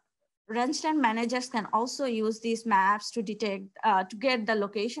 the rangeland managers can also use these maps to detect, to get the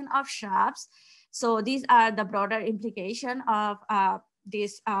location of shrubs. So these are the broader implication of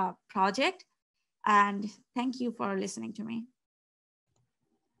this project. And thank you for listening to me.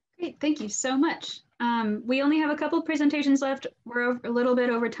 Great, thank you so much. We only have a couple presentations left. We're a little bit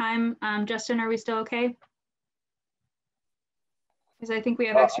over time. Justin, are we still okay? Because I think we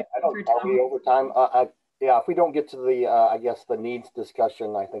have extra time. Are we over time? Yeah, if we don't get to the, I guess, the needs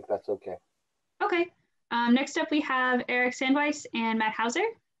discussion, I think that's okay. Okay. Next up, we have Eric Sandweiss and Matt Hauser.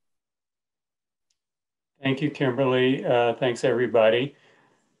 Thank you, Kimberly. Thanks, everybody.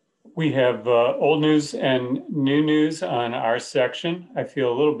 We have old news and new news on our section. I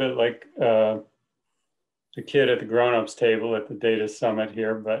feel a little bit like the kid at the grown-ups table at the data summit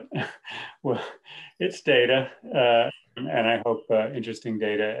here, but well, it's data, and I hope interesting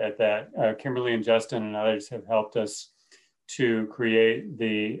data at that. Kimberly and Justin and others have helped us to create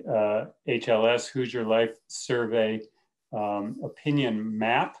the HLS Hoosier Life Survey opinion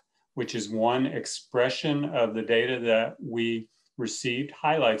map, which is one expression of the data that we received,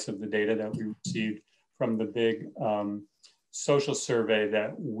 highlights of the data that we received from the big social survey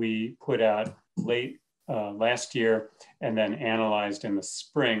that we put out late last year and then analyzed in the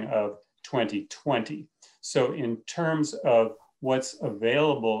spring of 2020. So in terms of what's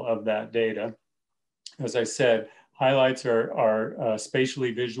available of that data, as I said, highlights are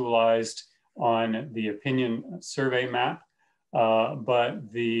spatially visualized on the opinion survey map,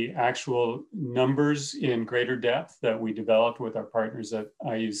 but the actual numbers in greater depth that we developed with our partners at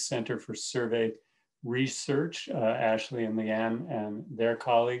IU's Center for Survey Research, Ashley and Leanne and their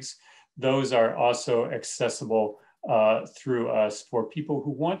colleagues, those are also accessible through us for people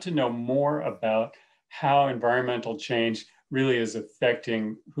who want to know more about how environmental change really is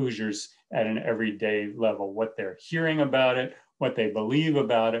affecting Hoosiers at an everyday level, what they're hearing about it, what they believe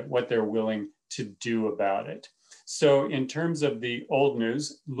about it, what they're willing to do about it. So in terms of the old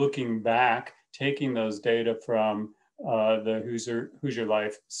news, looking back, taking those data from the Hoosier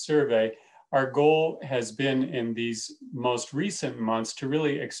Life Survey, our goal has been in these most recent months to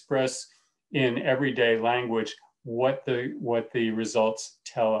really express in everyday language what the results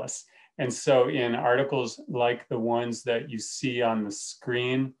tell us. And so in articles like the ones that you see on the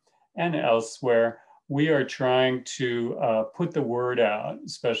screen and elsewhere, we are trying to put the word out,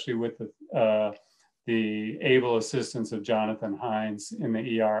 especially with the able assistance of Jonathan Hines in the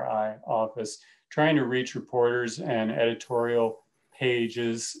ERI office, trying to reach reporters and editorial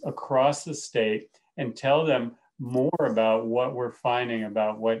pages across the state and tell them more about what we're finding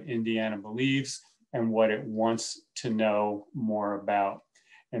about what Indiana believes and what it wants to know more about.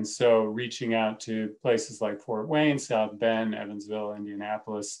 And so reaching out to places like Fort Wayne, South Bend, Evansville,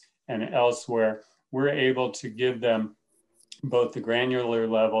 Indianapolis, and elsewhere, we're able to give them both the granular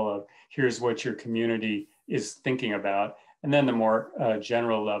level of here's what your community is thinking about, and then the more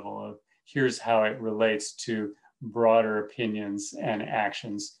general level of here's how it relates to broader opinions and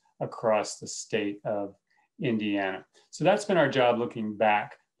actions across the state of Indiana. So that's been our job looking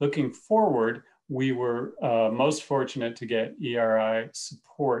back. Looking forward, we were most fortunate to get ERI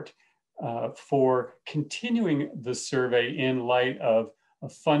support for continuing the survey in light of a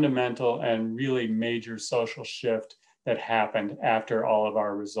fundamental and really major social shift that happened after all of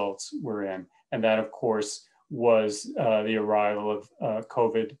our results were in. And that, of course, was the arrival of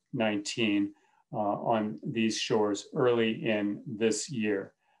COVID-19 on these shores early in this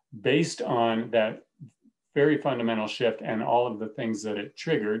year. Based on that very fundamental shift and all of the things that it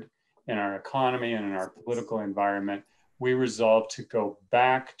triggered in our economy and in our political environment, we resolved to go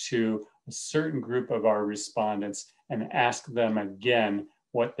back to a certain group of our respondents and ask them again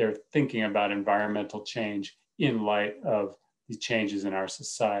what they're thinking about environmental change in light of the changes in our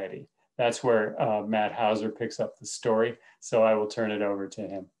society. That's where Matt Hauser picks up the story. So I will turn it over to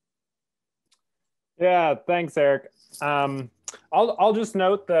him. Yeah, thanks, Eric. I'll just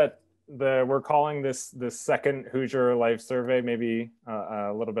note that we're calling this the second Hoosier Life Survey, maybe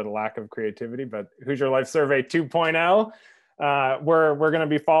a little bit of lack of creativity, but Hoosier Life Survey 2.0. We're going to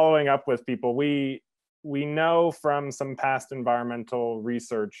be following up with people. We know from some past environmental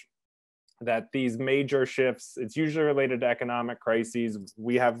research that these major shifts, it's usually related to economic crises.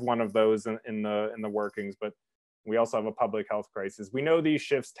 We have one of those in the workings, but we also have a public health crisis. We know these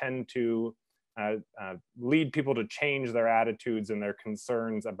shifts tend to lead people to change their attitudes and their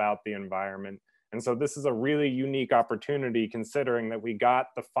concerns about the environment. And so this is a really unique opportunity, considering that we got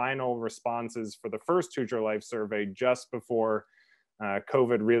the final responses for the first Hoosier Life Survey just before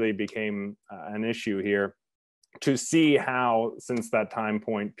COVID really became an issue here, to see how, since that time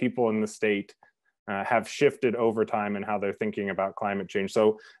point, people in the state have shifted over time and how they're thinking about climate change.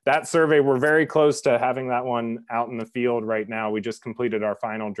 So that survey, we're very close to having that one out in the field right now. We just completed our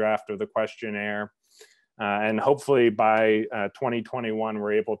final draft of the questionnaire. And hopefully by 2021,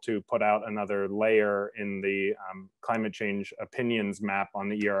 we're able to put out another layer in the climate change opinions map on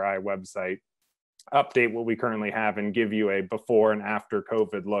the ERI website, update what we currently have, and give you a before and after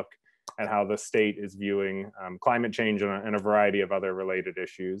COVID look at how the state is viewing climate change and a variety of other related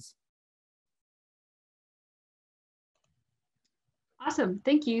issues. Awesome.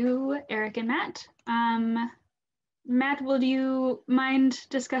 Thank you, Eric and Matt. Matt, would you mind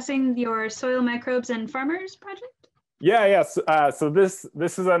discussing your Soil Microbes and Farmers project? Yeah, yes. So this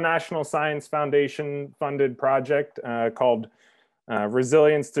is a National Science Foundation funded project called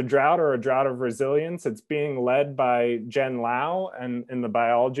Resilience to Drought, or a Drought of Resilience. It's being led by Jen Lau and in the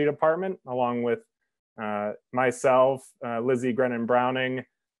biology department, along with myself, Lizzie Grennan Browning,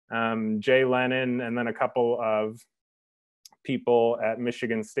 Jay Lennon, and then a couple of people at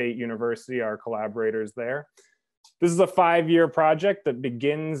Michigan State University, our collaborators there. This is a 5-year project that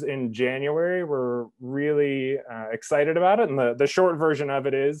begins in January. We're really excited about it. And the short version of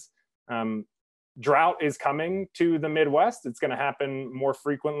it is drought is coming to the Midwest. It's going to happen more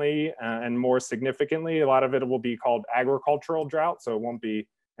frequently and more significantly. A lot of it will be called agricultural drought. So it won't be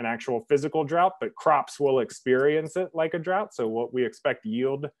an actual physical drought, but crops will experience it like a drought. So what we expect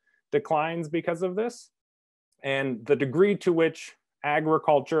yield declines because of this. And the degree to which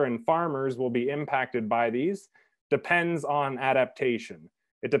agriculture and farmers will be impacted by these depends on adaptation.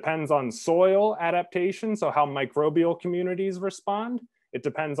 It depends on soil adaptation, so how microbial communities respond. It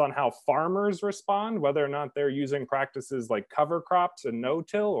depends on how farmers respond, whether or not they're using practices like cover crops and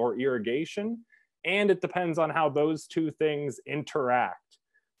no-till or irrigation. And it depends on how those two things interact.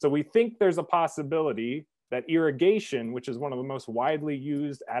 So we think there's a possibility that irrigation, which is one of the most widely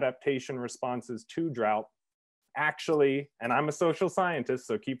used adaptation responses to drought, actually, and I'm a social scientist,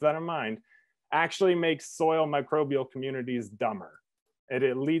 so keep that in mind, actually makes soil microbial communities dumber.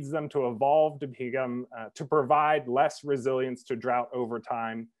 It leads them to evolve to become, to provide less resilience to drought over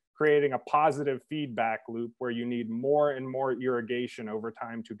time, creating a positive feedback loop where you need more and more irrigation over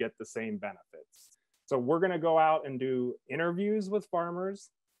time to get the same benefits. So we're gonna go out and do interviews with farmers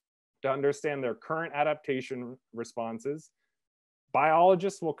to understand their current adaptation responses.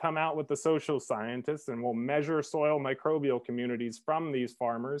 Biologists will come out with the social scientists and will measure soil microbial communities from these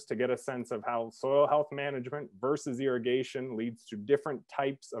farmers to get a sense of how soil health management versus irrigation leads to different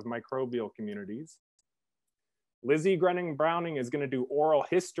types of microbial communities. Lizzie Grennan Browning is going to do oral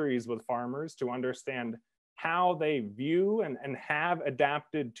histories with farmers to understand how they view and have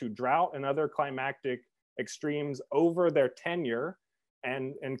adapted to drought and other climatic extremes over their tenure.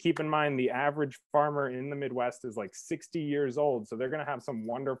 And keep in mind, the average farmer in the Midwest is like 60 years old. So they're going to have some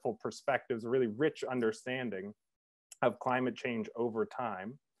wonderful perspectives, a really rich understanding of climate change over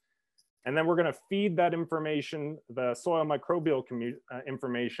time. And then we're going to feed that information, the soil microbial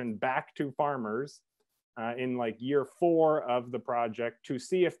information, back to farmers in like year 4 of the project to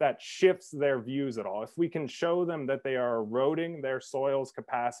see if that shifts their views at all. If we can show them that they are eroding their soil's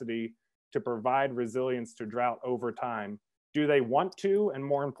capacity to provide resilience to drought over time, do they want to? And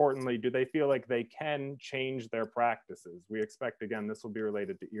more importantly, do they feel like they can change their practices? We expect, again, this will be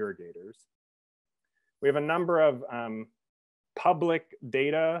related to irrigators. We have a number of public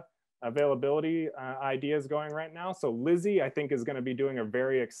data availability ideas going right now. So Lizzie, I think, is going to be doing a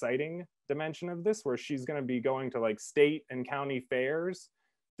very exciting dimension of this, where she's going to be going to like state and county fairs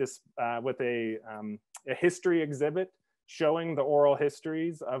with a history exhibit showing the oral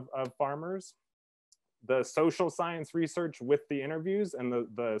histories of farmers. The social science research with the interviews and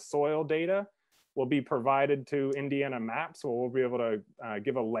the soil data will be provided to Indiana Maps, where we'll be able to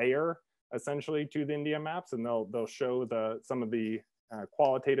give a layer essentially to the Indiana Maps, and they'll show some of the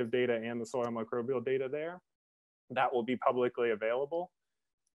qualitative data and the soil microbial data there. That will be publicly available.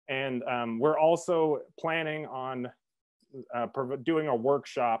 And we're also planning on doing a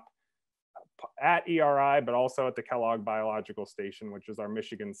workshop at ERI, but also at the Kellogg Biological Station, which is our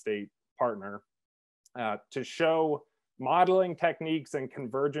Michigan State partner, to show modeling techniques and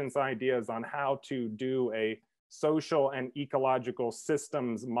convergence ideas on how to do a social and ecological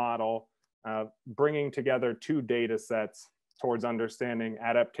systems model, bringing together 2 data sets towards understanding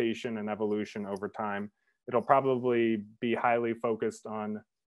adaptation and evolution over time. It'll probably be highly focused on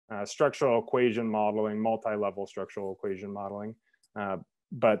structural equation modeling, multi-level structural equation modeling.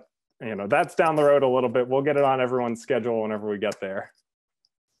 But that's down the road a little bit. We'll get it on everyone's schedule whenever we get there.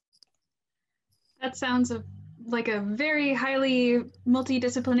 That sounds like a very highly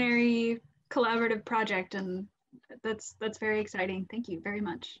multidisciplinary collaborative project, and that's very exciting. Thank you very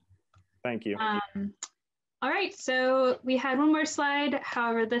much. Thank you. All right, so we had one more slide.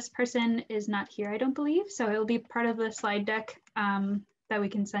 However, this person is not here, I don't believe, so it will be part of the slide deck that we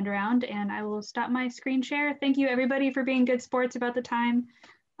can send around, and I will stop my screen share. Thank you, everybody, for being good sports about the time.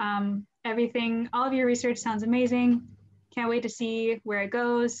 All of your research sounds amazing. Can't wait to see where it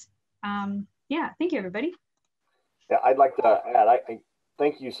goes. Yeah, thank you, everybody. Yeah, I'd like to add, I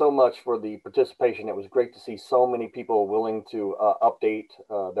thank you so much for the participation. It was great to see so many people willing to update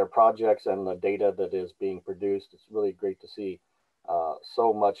their projects and the data that is being produced. It's really great to see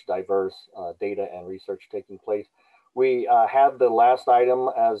so much diverse data and research taking place. We had the last item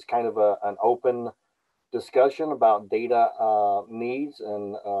as kind of an open discussion about data needs,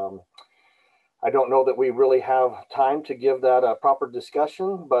 and I don't know that we really have time to give that a proper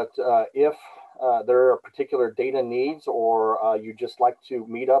discussion, but if there are particular data needs, or you just like to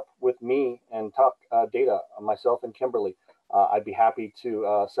meet up with me and talk data, myself and Kimberly, I'd be happy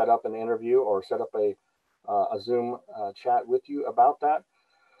to set up an interview or set up a Zoom chat with you about that.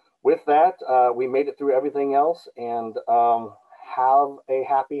 With that, we made it through everything else, and have a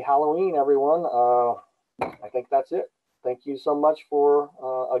happy Halloween, everyone. I think that's it. Thank you so much for,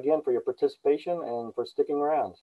 again, for your participation and for sticking around.